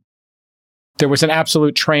CNN, there was an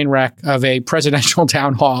absolute train wreck of a presidential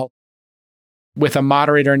town hall with a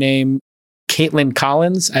moderator named Caitlin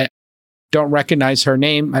Collins. I don't recognize her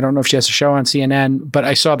name. I don't know if she has a show on CNN, but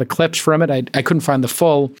I saw the clips from it. I couldn't find the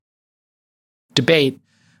full debate,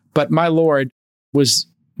 but my Lord, was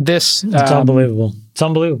this... It's unbelievable. It's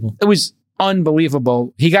unbelievable. It was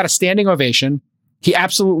unbelievable. He got a standing ovation. He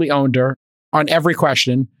absolutely owned her on every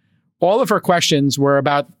question. All of her questions were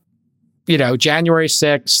about, January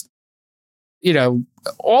 6th.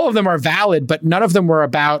 All of them are valid, but none of them were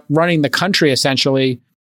about running the country, essentially.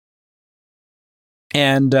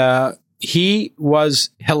 And he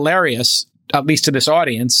was hilarious, at least to this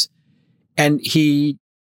audience. And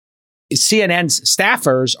CNN's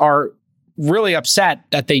staffers are really upset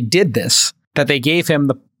that they did this, that they gave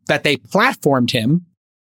him that they platformed him,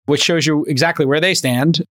 which shows you exactly where they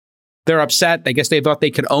stand. They're upset. I guess they thought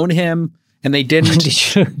they could own him, and they didn't.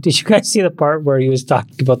 Did you guys see the part where he was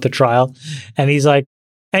talking about the trial? And he's like,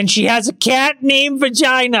 and she has a cat named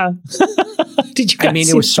Vagina. Did you guys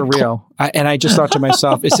see it was surreal. And I just thought to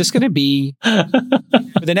myself, is this going to be,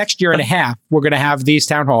 for the next year and a half, we're going to have these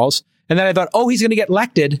town halls? And then I thought, he's going to get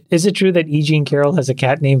elected. Is it true that E. Jean Carroll has a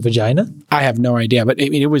cat named Vagina? I have no idea, but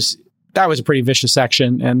that was a pretty vicious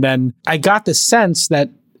section. And then I got the sense that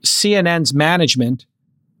CNN's management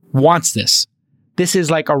wants this. This is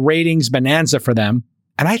like a ratings bonanza for them.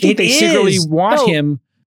 And I think they secretly want him.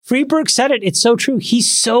 Friedberg said it. It's so true. He's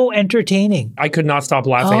so entertaining. I could not stop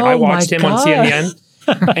laughing. I watched him on CNN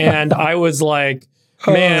and I was like,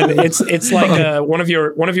 man, it's like one of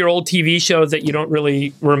your old TV shows that you don't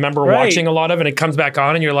really remember watching a lot of, and it comes back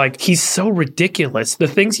on and you're like, he's so ridiculous. The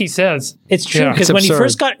things he says. It's true, because when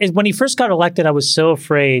he first got elected, I was so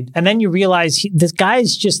afraid. And then you realize this guy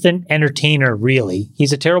is just an entertainer, really.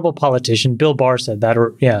 He's a terrible politician. Bill Barr said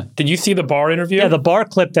that, Did you see the Barr interview? Yeah, the Barr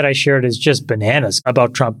clip that I shared is just bananas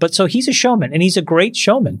about Trump. But so he's a showman, and he's a great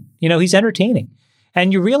showman. He's entertaining.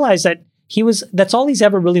 And you realize that that's all he's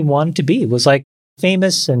ever really wanted to be, was like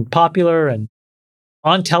famous and popular and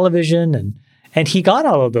on television, and he got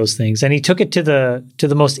all of those things, and he took it to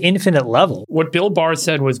the most infinite level. What Bill Barr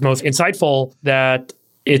said was most insightful, that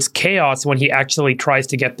it's chaos when he actually tries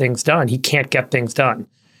to get things done. He can't get things done.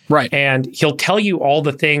 Right. And he'll tell you all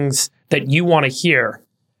the things that you want to hear,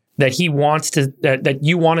 that he wants to, that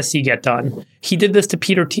you want to see get done. He did this to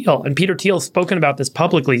Peter Thiel, and Peter Thiel's spoken about this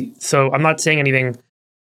publicly. So I'm not saying anything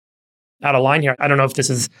out of line here. I don't know if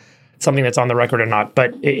this is something that's on the record or not,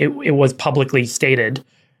 but it was publicly stated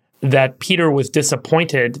that Peter was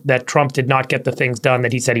disappointed that Trump did not get the things done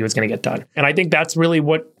that he said he was going to get done. And I think that's really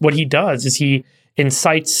what he does, is he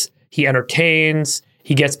incites, he entertains,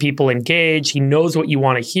 he gets people engaged, he knows what you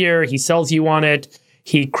want to hear, he sells you on it,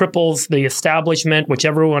 he cripples the establishment, which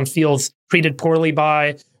everyone feels treated poorly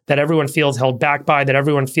by, that everyone feels held back by, that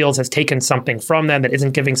everyone feels has taken something from them, that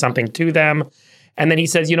isn't giving something to them. And then he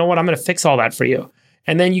says, you know what, I'm going to fix all that for you.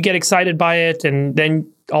 And then you get excited by it, and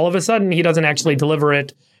then all of a sudden he doesn't actually deliver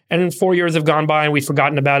it. And 4 years have gone by and we've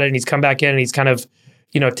forgotten about it, and he's come back in and he's kind of,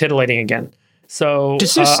 titillating again. So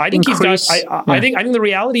I think I think the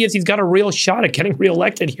reality is he's got a real shot at getting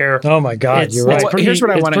reelected here. Oh my God, you're right. Here's what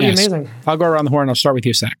I want to ask. Amazing. I'll go around the horn. I'll start with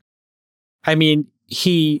you, Zach. I mean,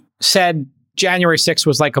 he said January 6th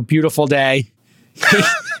was like a beautiful day.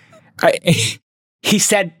 He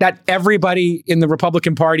said that everybody in the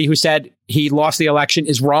Republican Party who said he lost the election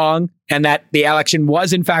is wrong, and that the election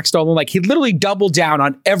was in fact stolen. Like, he literally doubled down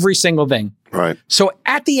on every single thing. Right. So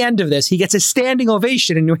at the end of this, he gets a standing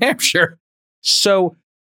ovation in New Hampshire. So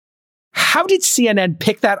how did CNN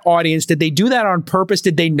pick that audience? Did they do that on purpose?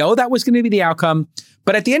 Did they know that was going to be the outcome?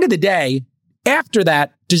 But at the end of the day, after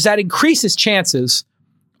that, does that increase his chances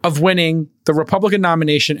of winning the Republican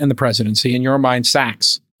nomination and the presidency, in your mind,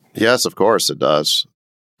 Sachs? Yes, of course it does.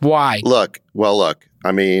 Why? Look,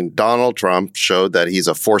 I mean, Donald Trump showed that he's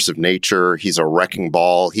a force of nature. He's a wrecking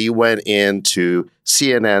ball. He went into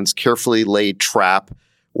CNN's carefully laid trap,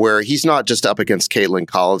 where he's not just up against Caitlin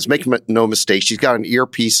Collins. Make no mistake, she's got an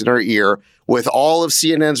earpiece in her ear with all of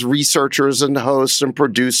CNN's researchers and hosts and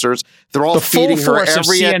producers. They're all feeding her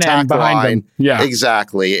every attack line. Yeah,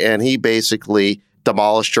 exactly. And he basically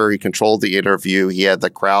demolished her. He controlled the interview. He had the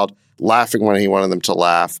crowd laughing when he wanted them to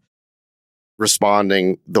laugh,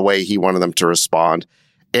 responding the way he wanted them to respond.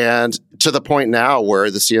 And to the point now where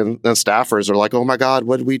the CNN staffers are like, oh my God,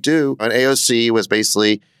 what did we do? And AOC was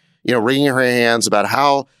basically, wringing her hands about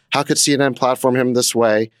how How could CNN platform him this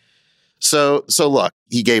way? So look,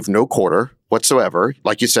 he gave no quarter whatsoever.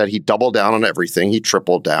 Like you said, he doubled down on everything. He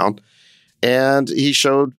tripled down. And he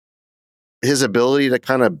showed his ability to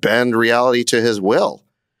kind of bend reality to his will.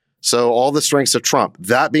 So all the strengths of Trump.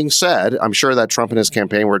 That being said, I'm sure that Trump and his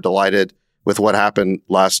campaign were delighted with what happened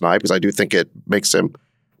last night, because I do think it makes him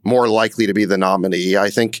more likely to be the nominee. I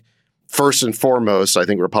think first and foremost, I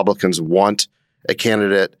think Republicans want a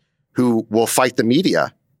candidate who will fight the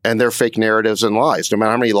media and their fake narratives and lies. No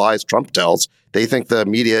matter how many lies Trump tells, they think the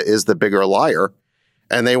media is the bigger liar.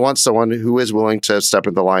 And they want someone who is willing to step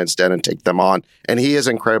into the lion's den and take them on. And he is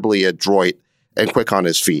incredibly adroit and quick on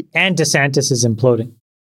his feet. And DeSantis is imploding.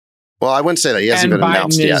 Well, I wouldn't say that. He hasn't and even Biden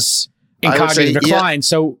announced is yet. in cognitive decline. Yeah.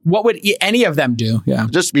 So what would any of them do? Yeah.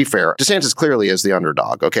 Just to be fair, DeSantis clearly is the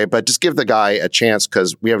underdog, okay? But just give the guy a chance,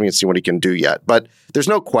 because we haven't even seen what he can do yet. But there's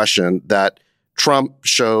no question that Trump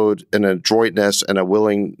showed an adroitness and a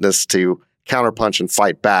willingness to counterpunch and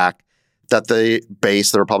fight back that the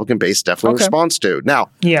Republican base definitely responds to. Now,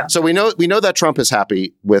 so we know that Trump is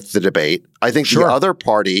happy with the debate. I think the other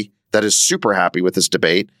party that is super happy with this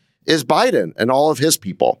debate is Biden and all of his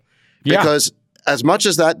people. Because as much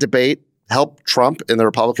as that debate helped Trump in the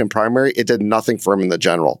Republican primary, it did nothing for him in the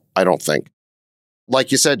general, I don't think.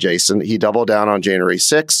 Like you said, Jason, he doubled down on January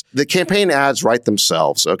 6th. The campaign ads write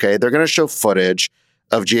themselves, okay? They're going to show footage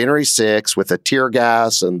of January 6th with the tear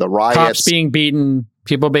gas and the riots. Cops being beaten,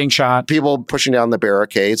 people being shot. People pushing down the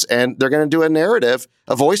barricades. And they're going to do a narrative,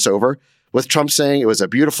 a voiceover, with Trump saying it was a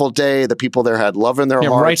beautiful day. The people there had love in their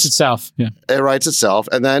hearts. It writes itself. Yeah. It writes itself.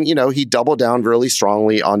 And then, he doubled down really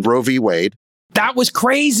strongly on Roe v. Wade. That was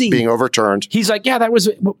crazy. Being overturned. He's like, yeah, that was,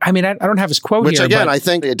 I mean, I don't have his quote Which here. Which again, I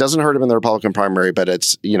think it doesn't hurt him in the Republican primary, but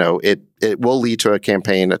it's, it will lead to a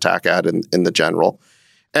campaign attack ad in the general.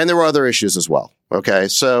 And there were other issues as well. Okay.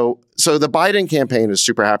 So the Biden campaign is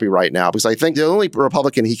super happy right now, because I think the only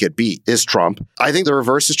Republican he could beat is Trump. I think the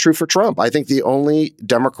reverse is true for Trump. I think the only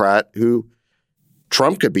Democrat who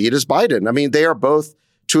Trump could beat is Biden. I mean, they are both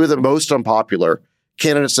two of the most unpopular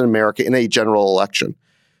candidates in America in a general election.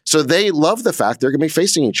 So they love the fact they're going to be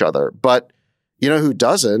facing each other. But who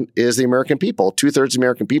doesn't is the American people. 2/3 of the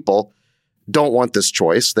American people don't want this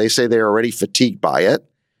choice. They say they're already fatigued by it.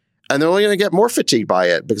 And they're only going to get more fatigued by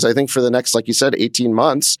it, because I think for the next, like you said, 18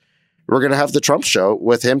 months, we're going to have the Trump show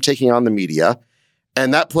with him taking on the media.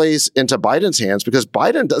 And that plays into Biden's hands, because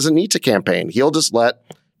Biden doesn't need to campaign. He'll just let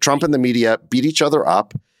Trump and the media beat each other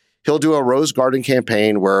up. He'll do a Rose Garden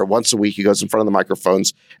campaign where once a week he goes in front of the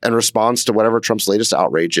microphones and responds to whatever Trump's latest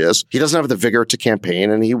outrage is. He doesn't have the vigor to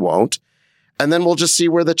campaign, and he won't. And then we'll just see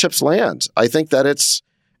where the chips land. I think that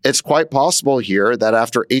it's quite possible here that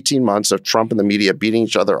after 18 months of Trump and the media beating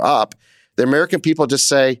each other up, the American people just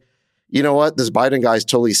say, you know what, this Biden guy's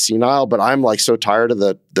totally senile, but I'm like so tired of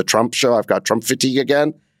the Trump show. I've got Trump fatigue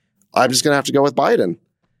again. I'm just going to have to go with Biden.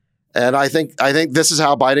 And I think this is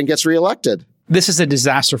how Biden gets reelected. This is a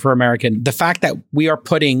disaster for American. The fact that we are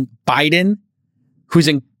putting Biden, who's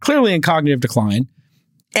clearly in cognitive decline,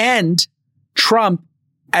 and Trump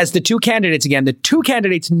as the two candidates again, the two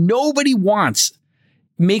candidates nobody wants,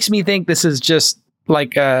 makes me think this is just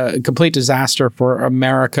like a complete disaster for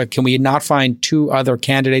America. Can we not find two other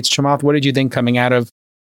candidates? Chamath, what did you think coming out of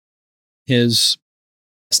his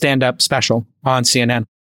stand-up special on CNN?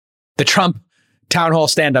 The Trump town hall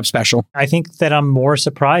stand-up special. I think that I'm more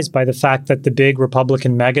surprised by the fact that the big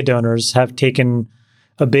Republican mega donors have taken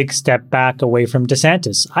a big step back away from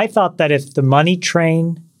DeSantis. I thought that if the money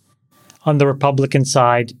train on the Republican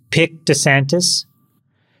side picked DeSantis,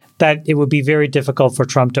 that it would be very difficult for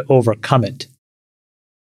Trump to overcome it.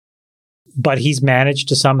 But he's managed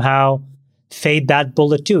to somehow fade that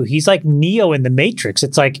bullet too. He's like Neo in the Matrix.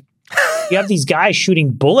 It's like you have these guys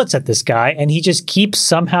shooting bullets at this guy, and he just keeps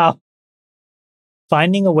somehow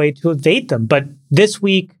finding a way to evade them. But this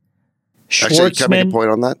week, Schwartzman... Actually, can I make a point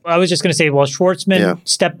on that? I was just going to say, well, Schwartzman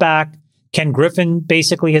stepped back. Ken Griffin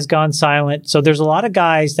basically has gone silent. So there's a lot of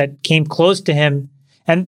guys that came close to him.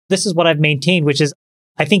 And this is what I've maintained, which is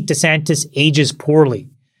I think DeSantis ages poorly.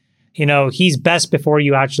 You know, he's best before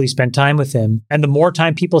you actually spend time with him. And the more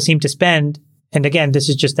time people seem to spend, and again, this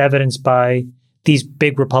is just evidenced by these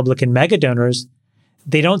big Republican mega donors,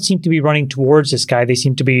 they don't seem to be running towards this guy. They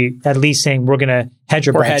seem to be at least saying, we're going to hedge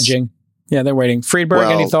our bets. We're hedging. Yeah, they're waiting. Friedberg,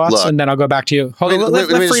 any thoughts? Look, and then I'll go back to you. Hold on, let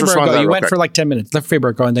Friedberg go. You went for like 10 minutes. Let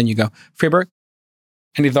Friedberg go, and then you go. Friedberg,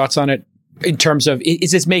 any thoughts on it in terms of,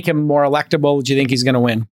 is this make him more electable? Do you think he's going to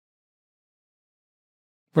win?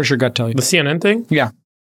 What does your gut tell you? The CNN thing? Yeah.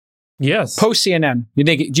 Yes. Post CNN, do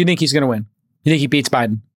you think he's going to win? You think he beats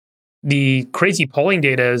Biden? The crazy polling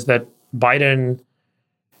data is that Biden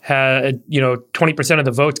had, 20% of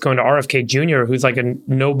the votes going to RFK Jr., who's like a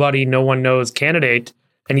nobody, no one knows candidate,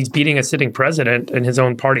 and he's beating a sitting president in his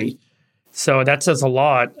own party. So that says a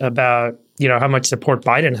lot about, how much support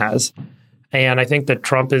Biden has. And I think that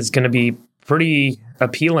Trump is going to be pretty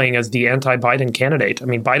appealing as the anti-Biden candidate. I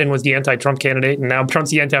mean, Biden was the anti-Trump candidate, and now Trump's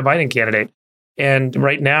the anti-Biden candidate. And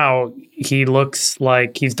right now, he looks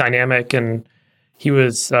like he's dynamic, and he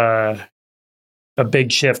was a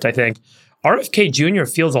big shift, I think. RFK Jr.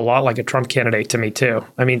 feels a lot like a Trump candidate to me, too.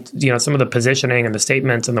 I mean, some of the positioning and the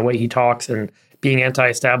statements and the way he talks and being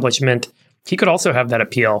anti-establishment, he could also have that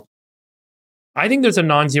appeal. I think there's a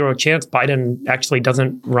non-zero chance Biden actually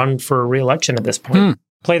doesn't run for re-election at this point.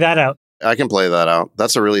 Play that out. I can play that out.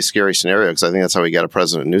 That's a really scary scenario because I think that's how we get a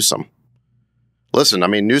President Newsom. Listen, I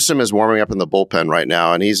mean, Newsom is warming up in the bullpen right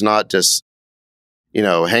now, and he's not just,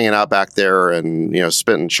 hanging out back there and,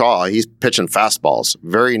 spitting chaw. He's pitching fastballs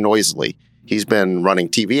very noisily. He's been running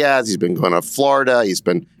TV ads. He's been going to Florida. He's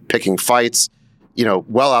been picking fights,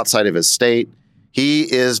 well outside of his state. He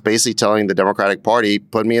is basically telling the Democratic Party,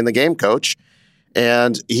 put me in the game, coach.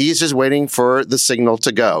 And he's just waiting for the signal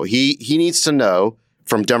to go. He needs to know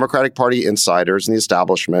from Democratic Party insiders and the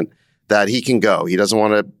establishment that he can go. He doesn't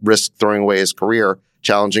want to risk throwing away his career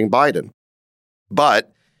challenging Biden.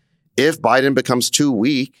 But if Biden becomes too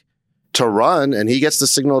weak to run and he gets the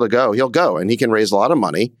signal to go, he'll go and he can raise a lot of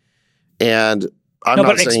money. And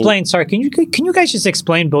explain. Sorry, can you guys just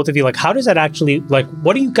explain, both of you, like, how does that actually, like,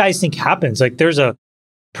 what do you guys think happens? Like, there's a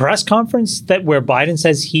press conference where Biden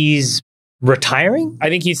says he's retiring? I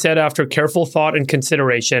think he said, after careful thought and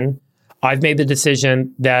consideration, I've made the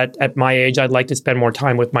decision that at my age, I'd like to spend more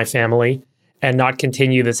time with my family and not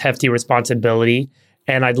continue this hefty responsibility.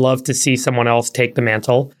 And I'd love to see someone else take the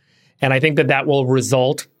mantle. And I think that will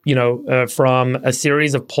result, from a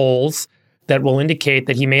series of polls that will indicate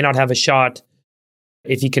that he may not have a shot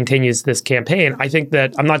if he continues this campaign. I think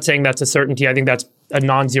that, I'm not saying that's a certainty. I think that's a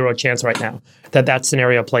non-zero chance right now that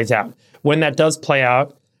scenario plays out. When that does play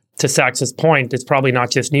out, to Sachs's point, it's probably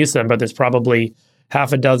not just Newsom, but there's probably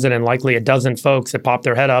half a dozen and likely a dozen folks that pop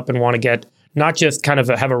their head up and want to get, not just kind of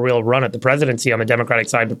have a real run at the presidency on the Democratic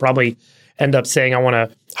side, but probably end up saying, I want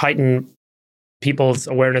to heighten people's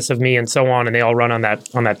awareness of me and so on. And they all run on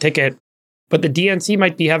that ticket. But the DNC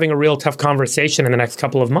might be having a real tough conversation in the next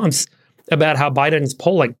couple of months about how Biden's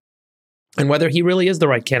polling and whether he really is the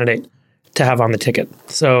right candidate to have on the ticket.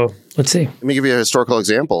 So let's see. Let me give you a historical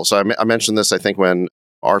example. So I mentioned this, I think, when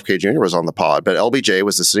RFK Jr. was on the pod, but LBJ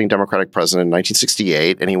was the sitting Democratic president in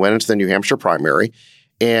 1968, and he went into the New Hampshire primary,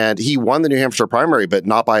 and he won the New Hampshire primary, but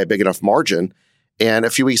not by a big enough margin. And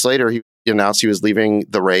a few weeks later, he announced he was leaving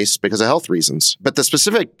the race because of health reasons. But the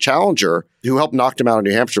specific challenger who helped knock him out of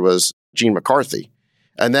New Hampshire was Gene McCarthy.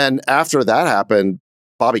 And then after that happened,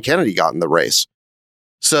 Bobby Kennedy got in the race.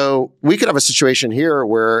 So we could have a situation here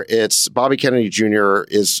where it's Bobby Kennedy Jr.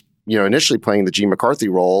 is, initially playing the Gene McCarthy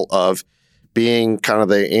role of being kind of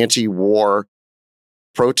the anti-war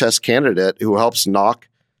protest candidate who helps knock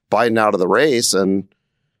Biden out of the race. And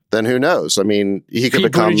then who knows? I mean, he could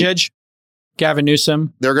become Buttigieg, Gavin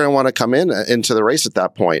Newsom. They're going to want to come into the race at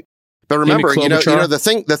that point. But remember,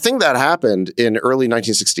 the thing that happened in early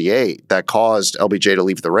 1968 that caused LBJ to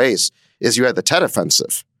leave the race is you had the Tet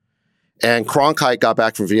Offensive. And Cronkite got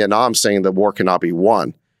back from Vietnam saying the war cannot be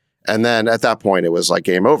won. And then at that point, it was like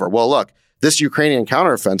game over. Well, look, this Ukrainian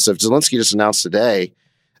counteroffensive, Zelensky just announced today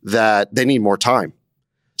that they need more time.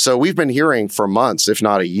 So we've been hearing for months, if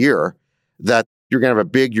not a year, that you're going to have a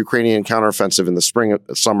big Ukrainian counteroffensive in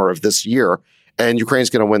the summer of this year, and Ukraine's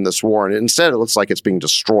going to win this war. And instead, it looks like it's being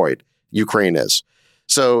destroyed. Ukraine is.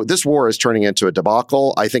 So this war is turning into a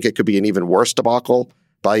debacle. I think it could be an even worse debacle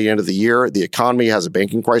by the end of the year. The economy has a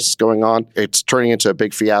banking crisis going on. It's turning into a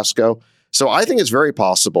big fiasco. So I think it's very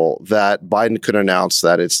possible that Biden could announce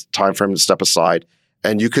that it's time for him to step aside,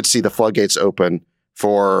 and you could see the floodgates open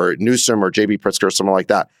for Newsom or J.B. Pritzker or someone like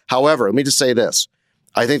that. However, let me just say this.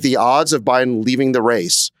 I think the odds of Biden leaving the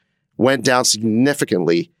race went down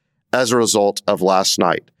significantly as a result of last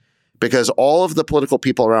night, because all of the political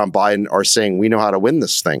people around Biden are saying, we know how to win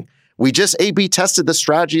this thing. We just A/B tested the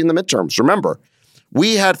strategy in the midterms. Remember,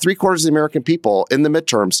 we had 3/4 of the American people in the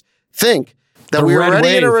midterms think that we were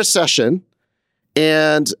already in a recession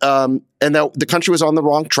and that the country was on the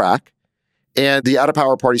wrong track and the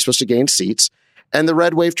out-of-power party is supposed to gain seats, and the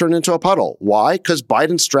red wave turned into a puddle. Why? Because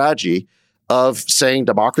Biden's strategy of saying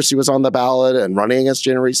democracy was on the ballot and running against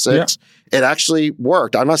January 6th, it actually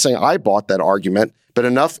worked. I'm not saying I bought that argument, but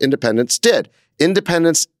enough independents did.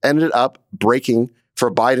 Independents ended up breaking for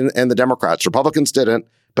Biden and the Democrats. Republicans didn't,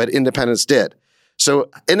 but independents did. So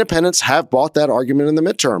independents have bought that argument in the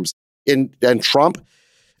midterms. And Trump,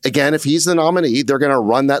 Again, if he's the nominee, they're going to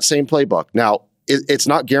run that same playbook. Now, it's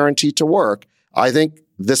not guaranteed to work. I think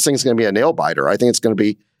this thing's going to be a nail biter. I think it's going to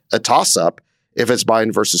be a toss-up if it's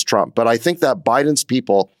Biden versus Trump. But I think that Biden's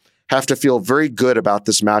people have to feel very good about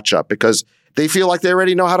this matchup because they feel like they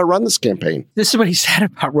already know how to run this campaign. This is what he said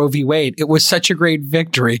about Roe v. Wade. It was such a great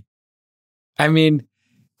victory. I mean,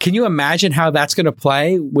 can you imagine how that's going to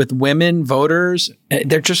play with women voters?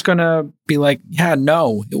 They're just going to be like, yeah,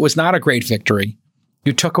 no, it was not a great victory.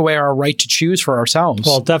 You took away our right to choose for ourselves.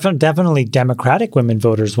 Well, definitely Democratic women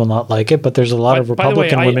voters will not like it, but there's a lot of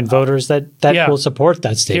Republican women voters that will support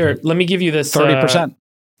that statement. Here, let me give you this 30%.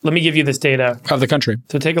 Let me give you this data of the country.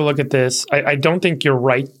 So take a look at this. I don't think you're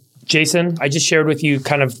right, Jason. I just shared with you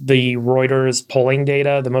kind of the Reuters polling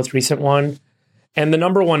data, the most recent one. And the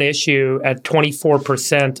number one issue at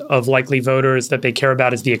 24% of likely voters that they care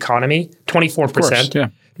about is the economy, 24%. Of course, yeah.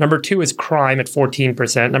 Number 2 is crime at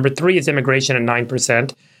 14%. Number 3 is immigration at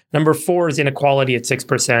 9%. Number 4 is inequality at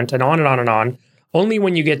 6%, and on and on and on. Only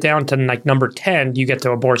when you get down to like number 10, you get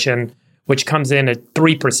to abortion, which comes in at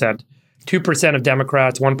 3%. 2% of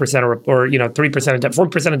Democrats, 1% or 3% of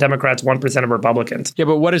 4% of Democrats, 1% of Republicans. Yeah,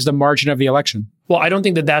 but what is the margin of the election? Well, I don't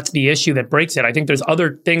think that that's the issue that breaks it. I think there's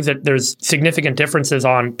other things that there's significant differences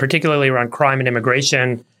on, particularly around crime and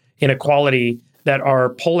immigration, inequality, that are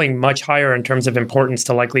polling much higher in terms of importance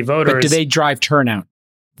to likely voters. But do they drive turnout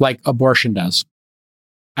like abortion does?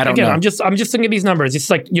 I don't know. I'm just thinking of these numbers. It's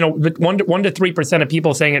like, 1 to 3% of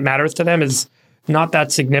people saying it matters to them is not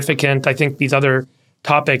that significant. I think these other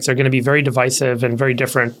topics are going to be very divisive and very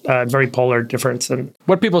different, very polar difference. And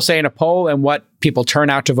what people say in a poll and what people turn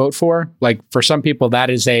out to vote for, like for some people, that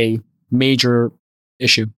is a major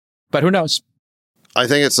issue. But who knows? I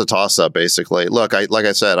think it's a toss-up, basically. Look, like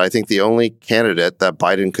I said, I think the only candidate that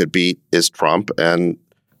Biden could beat is Trump, and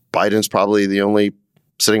Biden's probably the only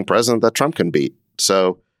sitting president that Trump can beat.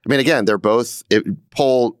 So, I mean, again, they're both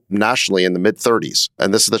poll nationally in the mid-30s,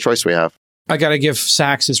 and this is the choice we have. I got to give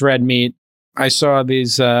Sachs his red meat. I saw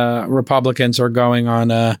these Republicans are going on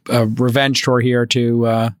a revenge tour here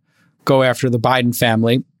to go after the Biden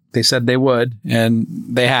family. They said they would, and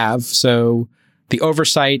they have. So the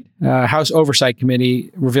House Oversight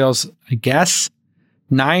Committee reveals, I guess,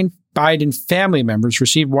 9 Biden family members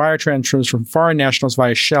received wire transfers from foreign nationals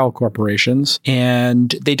via shell corporations,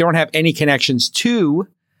 and they don't have any connections to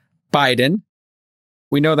Biden.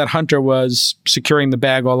 We know that Hunter was securing the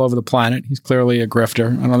bag all over the planet. He's clearly a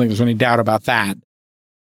grifter. I don't think there's any doubt about that.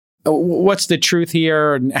 What's the truth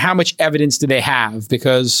here, and how much evidence do they have?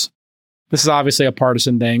 Because this is obviously a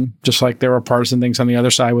partisan thing, just like there were partisan things on the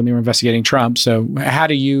other side when they were investigating Trump. So how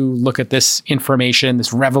do you look at this information,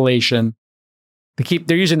 this revelation?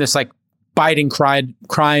 They're using this like Biden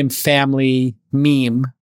crime family meme.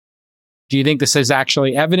 Do you think this is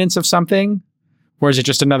actually evidence of something? Or is it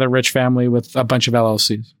just another rich family with a bunch of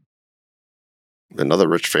LLCs? Another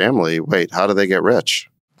rich family? Wait, how do they get rich?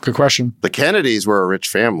 Good question. The Kennedys were a rich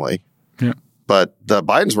family, yeah, but the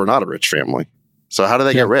Bidens were not a rich family. So how do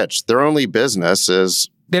they get rich? Their only business is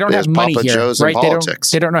they don't have money Papa here, Joe's right? and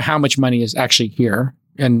politics. They don't know how much money is actually here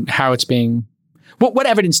and how it's being. What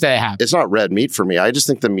evidence do they have? It's not red meat for me. I just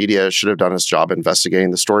think the media should have done its job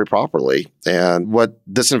investigating the story properly. And what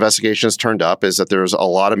this investigation has turned up is that there's a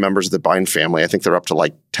lot of members of the Biden family. I think they're up to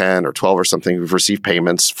like 10 or 12 or something who've received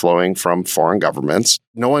payments flowing from foreign governments.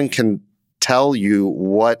 No one can tell you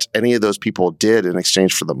what any of those people did in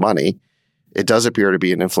exchange for the money. It does appear to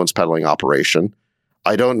be an influence peddling operation.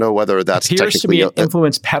 I don't know whether that's appears to be an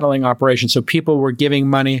influence peddling operation. So people were giving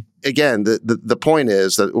money. Again, the point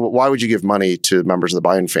is that why would you give money to members of the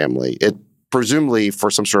Biden family? It presumably for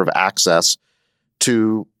some sort of access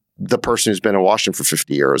to the person who's been in Washington for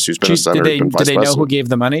 50 years, who's been a senator, been vice president. Do they know who gave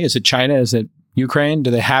the money? Is it China? Is it Ukraine? Do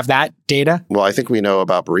they have that data? Well, I think we know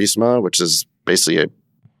about Burisma, which is basically a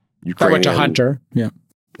Ukrainian. That went to Hunter. Yeah.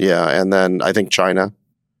 Yeah. And then I think China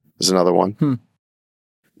is another one.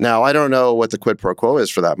 Now, I don't know what the quid pro quo is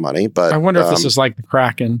for that money, but I wonder if this is like the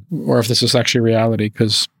Kraken or if this is actually reality,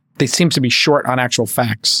 because they seem to be short on actual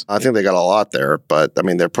facts. I think they got a lot there, but I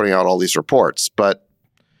mean, they're putting out all these reports. But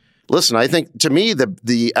listen, I think to me,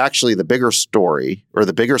 the bigger story or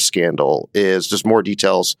the bigger scandal is just more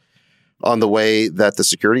details on the way that the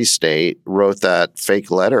security state wrote that fake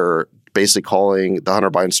letter, basically calling the Hunter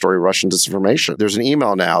Biden story Russian disinformation. There's an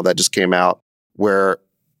email now that just came out where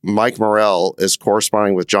Mike Morrell is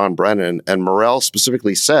corresponding with John Brennan, and Morrell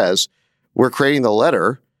specifically says, we're creating the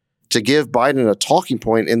letter to give Biden a talking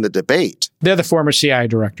point in the debate. They're the former CIA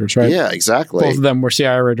directors, right? Yeah, exactly. Both of them were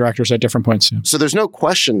CIA directors at different points. So there's no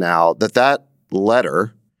question now that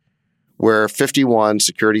letter, where 51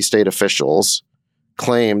 security state officials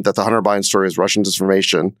claimed that the Hunter Biden story is Russian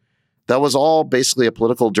disinformation. That was all basically a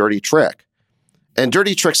political dirty trick. And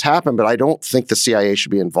dirty tricks happen, but I don't think the CIA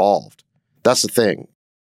should be involved. That's the thing.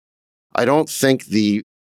 I don't think the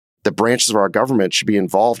branches of our government should be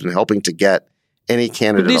involved in helping to get any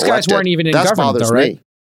candidate But these elected. guys weren't even in That government, bothers though, right? me.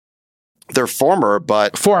 They're former,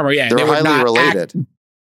 but Yeah. they're they were highly not related.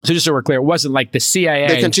 So just so we're clear, it wasn't like the CIA.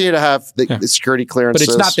 They continue to have the security but clearances.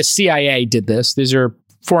 it's not the CIA did this. These are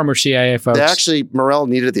former CIA folks. Morell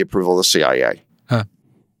needed the approval of the CIA. Huh.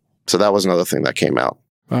 So that was another thing that came out.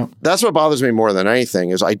 Wow. That's what bothers me more than anything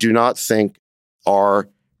is I do not think our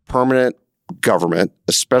permanent government,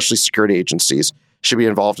 especially security agencies, should be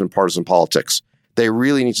involved in partisan politics. They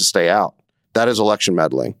really need to stay out. That is election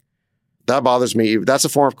meddling. That bothers me. That's a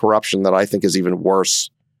form of corruption that I think is even worse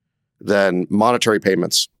than monetary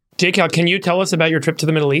payments. JCal, can you tell us about your trip to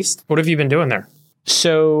the Middle East? What have you been doing there?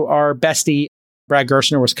 So our bestie, Brad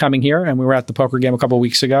Gerstner, was coming here, and we were at the poker game a couple of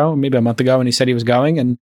weeks ago, maybe a month ago, and he said he was going.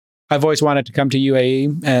 And I've always wanted to come to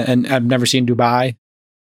UAE, and I've never seen Dubai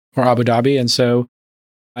or Abu Dhabi. And so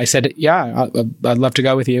I said, yeah, I'd love to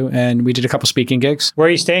go with you. And we did a couple speaking gigs. Where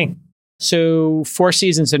are you staying? So 4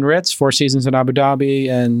 seasons in Ritz, 4 seasons in Abu Dhabi,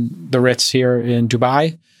 and the Ritz here in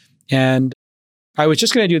Dubai. And I was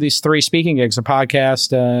just going to do these 3 speaking gigs, a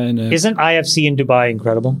podcast. Isn't IFC in Dubai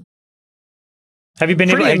incredible? Have you been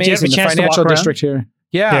able? Pretty Do you have a amazing. The chance to walk financial around? district here.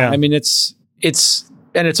 Yeah, I mean, it's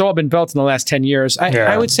all been built in the last 10 years.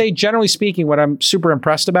 I would say, generally speaking, what I'm super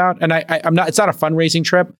impressed about, and I'm not, it's not a fundraising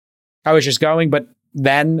trip. I was just going, but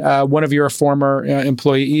then one of your former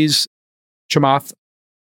employees, Chamath,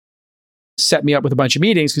 set me up with a bunch of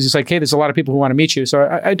meetings because he's like, hey, there's a lot of people who want to meet you. So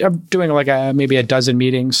I'm doing like maybe a dozen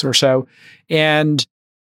meetings or so. And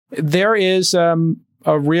there is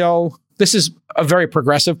this is a very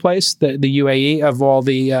progressive place, the UAE of all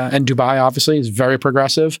the, and Dubai obviously is very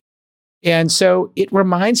progressive. And so it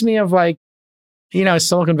reminds me of like,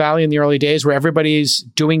 Silicon Valley in the early days where everybody's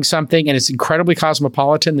doing something and it's incredibly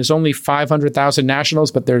cosmopolitan. There's only 500,000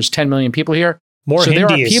 nationals, but there's 10 million people here. More so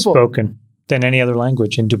Hindi is spoken than any other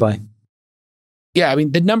language in Dubai. Yeah, I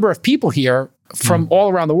mean, the number of people here from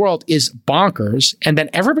all around the world is bonkers. And then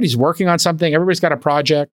everybody's working on something. Everybody's got a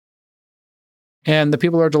project. And the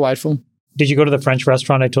people are delightful. Did you go to the French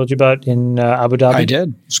restaurant I told you about in Abu Dhabi? I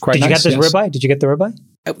did. It's quite nice. Did you get this yes. ribeye? Did you get the ribeye?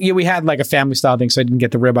 Yeah, we had like a family style thing, so I didn't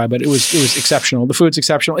get the ribeye, but it was exceptional. The food's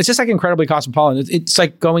exceptional. It's just like incredibly cosmopolitan. It's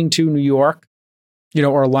like going to New York,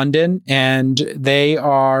 or London, and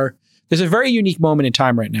there's a very unique moment in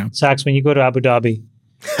time right now. Sax, when you go to Abu Dhabi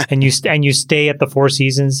and you stay at the Four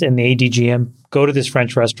Seasons in the ADGM, go to this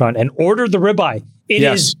French restaurant and order the ribeye. It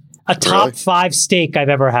is a top 5 steak I've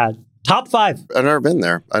ever had. Top 5. I've never been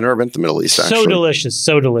there. I've never been to the Middle East, actually.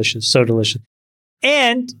 So delicious.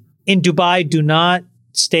 And in Dubai, do not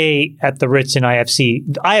stay at the Ritz in IFC.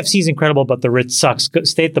 The IFC is incredible, but the Ritz sucks.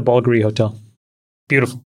 Stay at the Bulgari Hotel.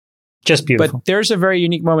 Beautiful. Just beautiful. But there's a very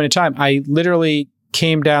unique moment in time. I literally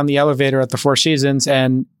came down the elevator at the Four Seasons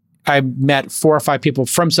and I met 4 or 5 people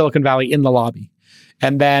from Silicon Valley in the lobby.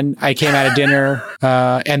 And then I came out of dinner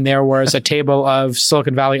and there was a table of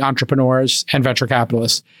Silicon Valley entrepreneurs and venture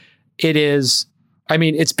capitalists.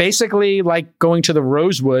 It's basically like going to the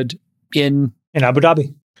Rosewood in Abu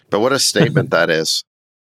Dhabi. But what a statement that is.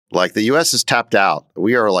 Like the U.S. is tapped out.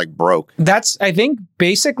 We are like broke. That's, I think,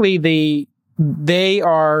 basically the way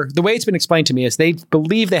it's been explained to me is they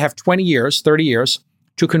believe they have 20 years, 30 years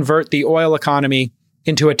to convert the oil economy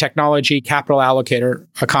into a technology capital allocator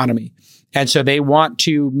economy. And so they want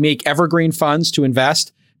to make evergreen funds to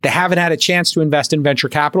invest. They haven't had a chance to invest in venture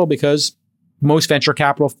capital because most venture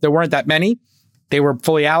capital, there weren't that many. They were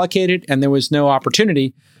fully allocated and there was no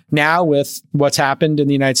opportunity. Now with what's happened in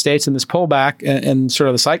the United States and this pullback and sort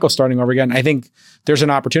of the cycle starting over again, I think there's an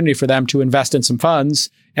opportunity for them to invest in some funds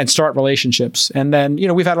and start relationships. And then,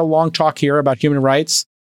 we've had a long talk here about human rights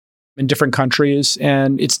in different countries,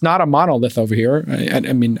 and it's not a monolith over here. I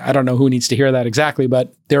mean, I don't know who needs to hear that exactly,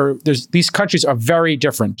 but these countries are very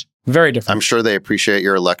different, very different. I'm sure they appreciate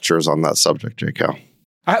your lectures on that subject, JCal.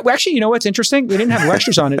 Actually, what's interesting? We didn't have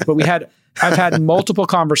lectures on it, but I've had multiple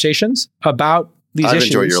conversations about these issues. I've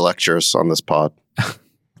enjoyed your lectures on this pod.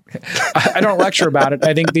 I don't lecture about it.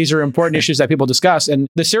 I think these are important issues that people discuss. And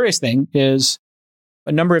the serious thing is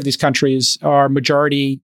a number of these countries are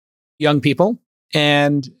majority young people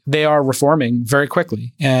and they are reforming very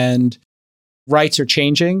quickly and rights are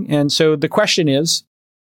changing. And so the question is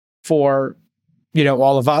for,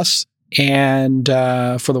 all of us and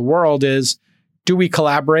for the world is, do we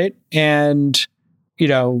collaborate and,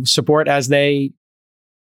 support as they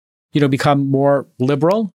become more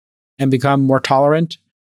liberal and become more tolerant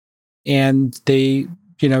and they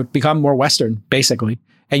become more Western, basically.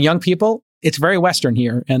 And young people, it's very Western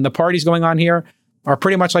here. And the parties going on here are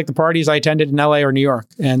pretty much like the parties I attended in LA or New York.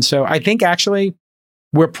 And so I think actually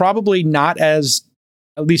we're probably not as,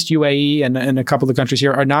 at least UAE and a couple of the countries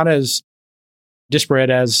here are not as disparate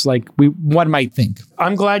as like one might think.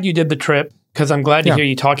 I'm glad you did the trip because I'm glad to hear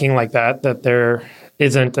you talking like that there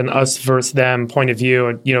isn't an us versus them point of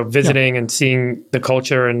view, visiting and seeing the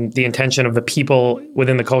culture and the intention of the people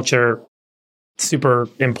within the culture. Super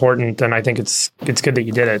important. And I think it's good that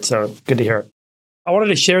you did it. So good to hear it. I wanted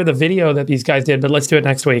to share the video that these guys did, but let's do it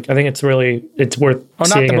next week. I think it's worth seeing. Not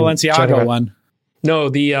the Balenciaga one. No,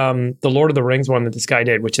 the Lord of the Rings one that this guy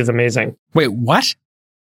did, which is amazing. Wait, what?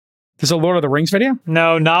 There's a Lord of the Rings video?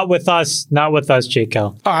 No, not with us. Not with us,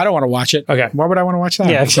 JCal. Oh, I don't want to watch it. Okay. Why would I want to watch that?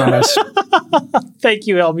 Yeah. Thank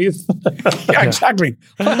you, Helmuth. Yeah, exactly.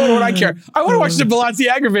 What would I care? I want to watch the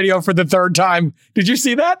Balenciaga video for the third time. Did you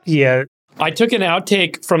see that? Yeah. I took an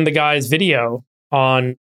outtake from the guy's video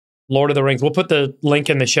on Lord of the Rings. We'll put the link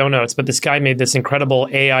in the show notes, but this guy made this incredible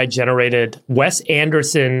AI-generated Wes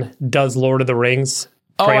Anderson does Lord of the Rings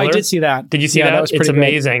trailer. Oh, I did see that. Did you see that? That was it's pretty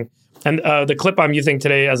amazing. And the clip I'm using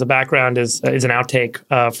today as a background is an outtake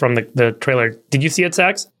from the trailer. Did you see it,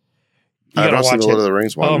 Sax? I haven't seen the Lord of the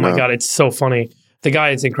Rings one. Oh my God, it's so funny. The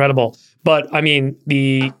guy is incredible. But I mean,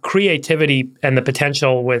 the creativity and the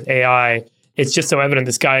potential with AI, it's just so evident.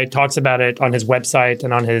 This guy talks about it on his website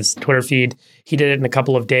and on his Twitter feed. He did it in a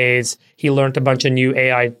couple of days. He learned a bunch of new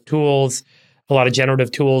AI tools. A lot of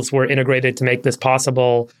generative tools were integrated to make this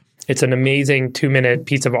possible. It's an amazing 2-minute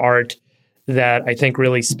piece of art that I think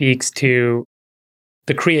really speaks to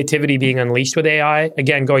the creativity being unleashed with AI.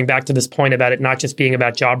 Again, going back to this point about it not just being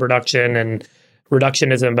about job reduction and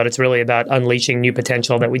reductionism, but it's really about unleashing new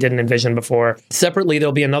potential that we didn't envision before. Separately,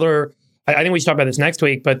 there'll be another, I think we should talk about this next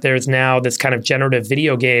week, but there's now this kind of generative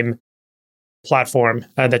video game platform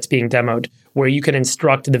that's being demoed where you can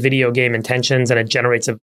instruct the video game intentions and it generates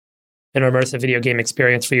an immersive video game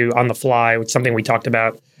experience for you on the fly, which is something we talked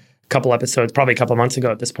about a couple episodes, probably a couple months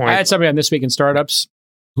ago at this point. I had somebody on This Week in Startups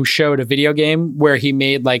who showed a video game where he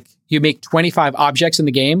made you make 25 objects in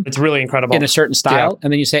the game. It's really incredible. In a certain style. Yeah.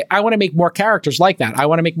 And then you say, I want to make more characters like that. I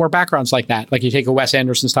want to make more backgrounds like that. Like you take a Wes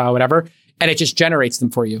Anderson style, whatever, and it just generates them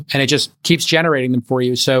for you. And it just keeps generating them for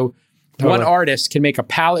you. So one artist can make a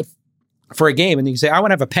palette for a game and you can say, I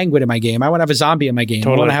want to have a penguin in my game. I want to have a zombie in my game.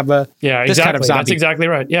 I want to have this kind of zombie. That's exactly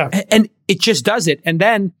right. Yeah. And it just does it. And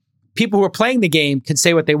then people who are playing the game can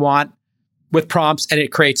say what they want with prompts and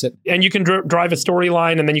it creates it. And you can drive a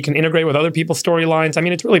storyline and then you can integrate with other people's storylines. I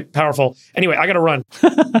mean, it's really powerful. Anyway, I got to run.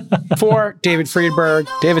 For David Friedberg,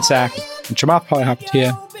 David Sack, and Chamath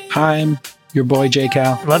Palihapitiya, I'm your boy,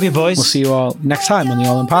 JCal. Love you, boys. We'll see you all next time on the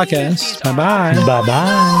All In Podcast. Bye-bye.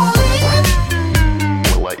 Bye-bye.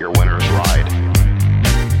 We'll let your winners ride.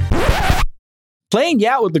 Playing you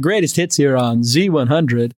out with the greatest hits here on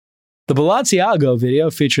Z100, the Balenciaga video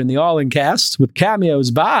featuring the All In cast with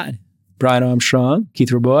cameos by Brian Armstrong, Keith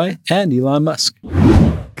Roboy, and Elon Musk.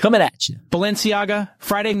 Coming at you. Balenciaga,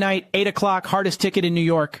 Friday night, 8 o'clock, hardest ticket in New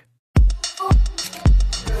York.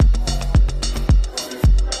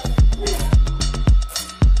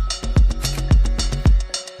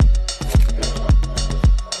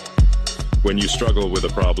 When you struggle with a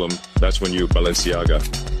problem, that's when you Balenciaga.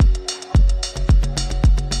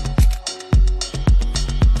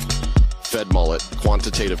 Fed mullet,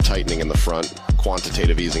 quantitative tightening in the front,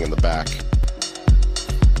 quantitative easing in the back.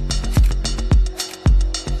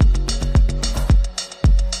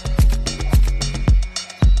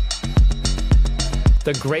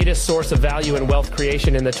 The greatest source of value and wealth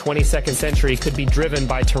creation in the 22nd century could be driven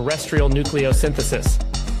by terrestrial nucleosynthesis.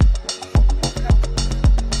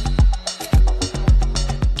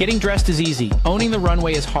 Getting dressed is easy. Owning the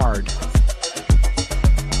runway is hard.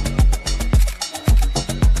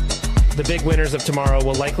 The big winners of tomorrow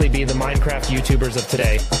will likely be the Minecraft YouTubers of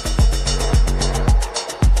today.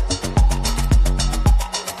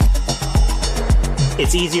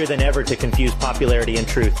 It's easier than ever to confuse popularity and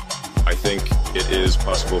truth. I think it is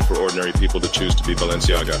possible for ordinary people to choose to be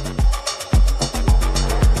Balenciaga.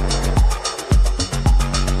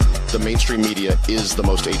 The mainstream media is the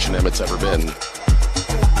most H&M it's ever been.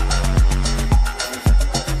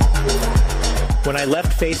 When I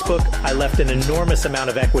left Facebook, I left an enormous amount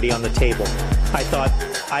of equity on the table. I thought,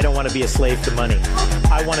 I don't want to be a slave to money.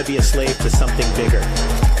 I want to be a slave to something bigger.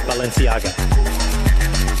 Balenciaga.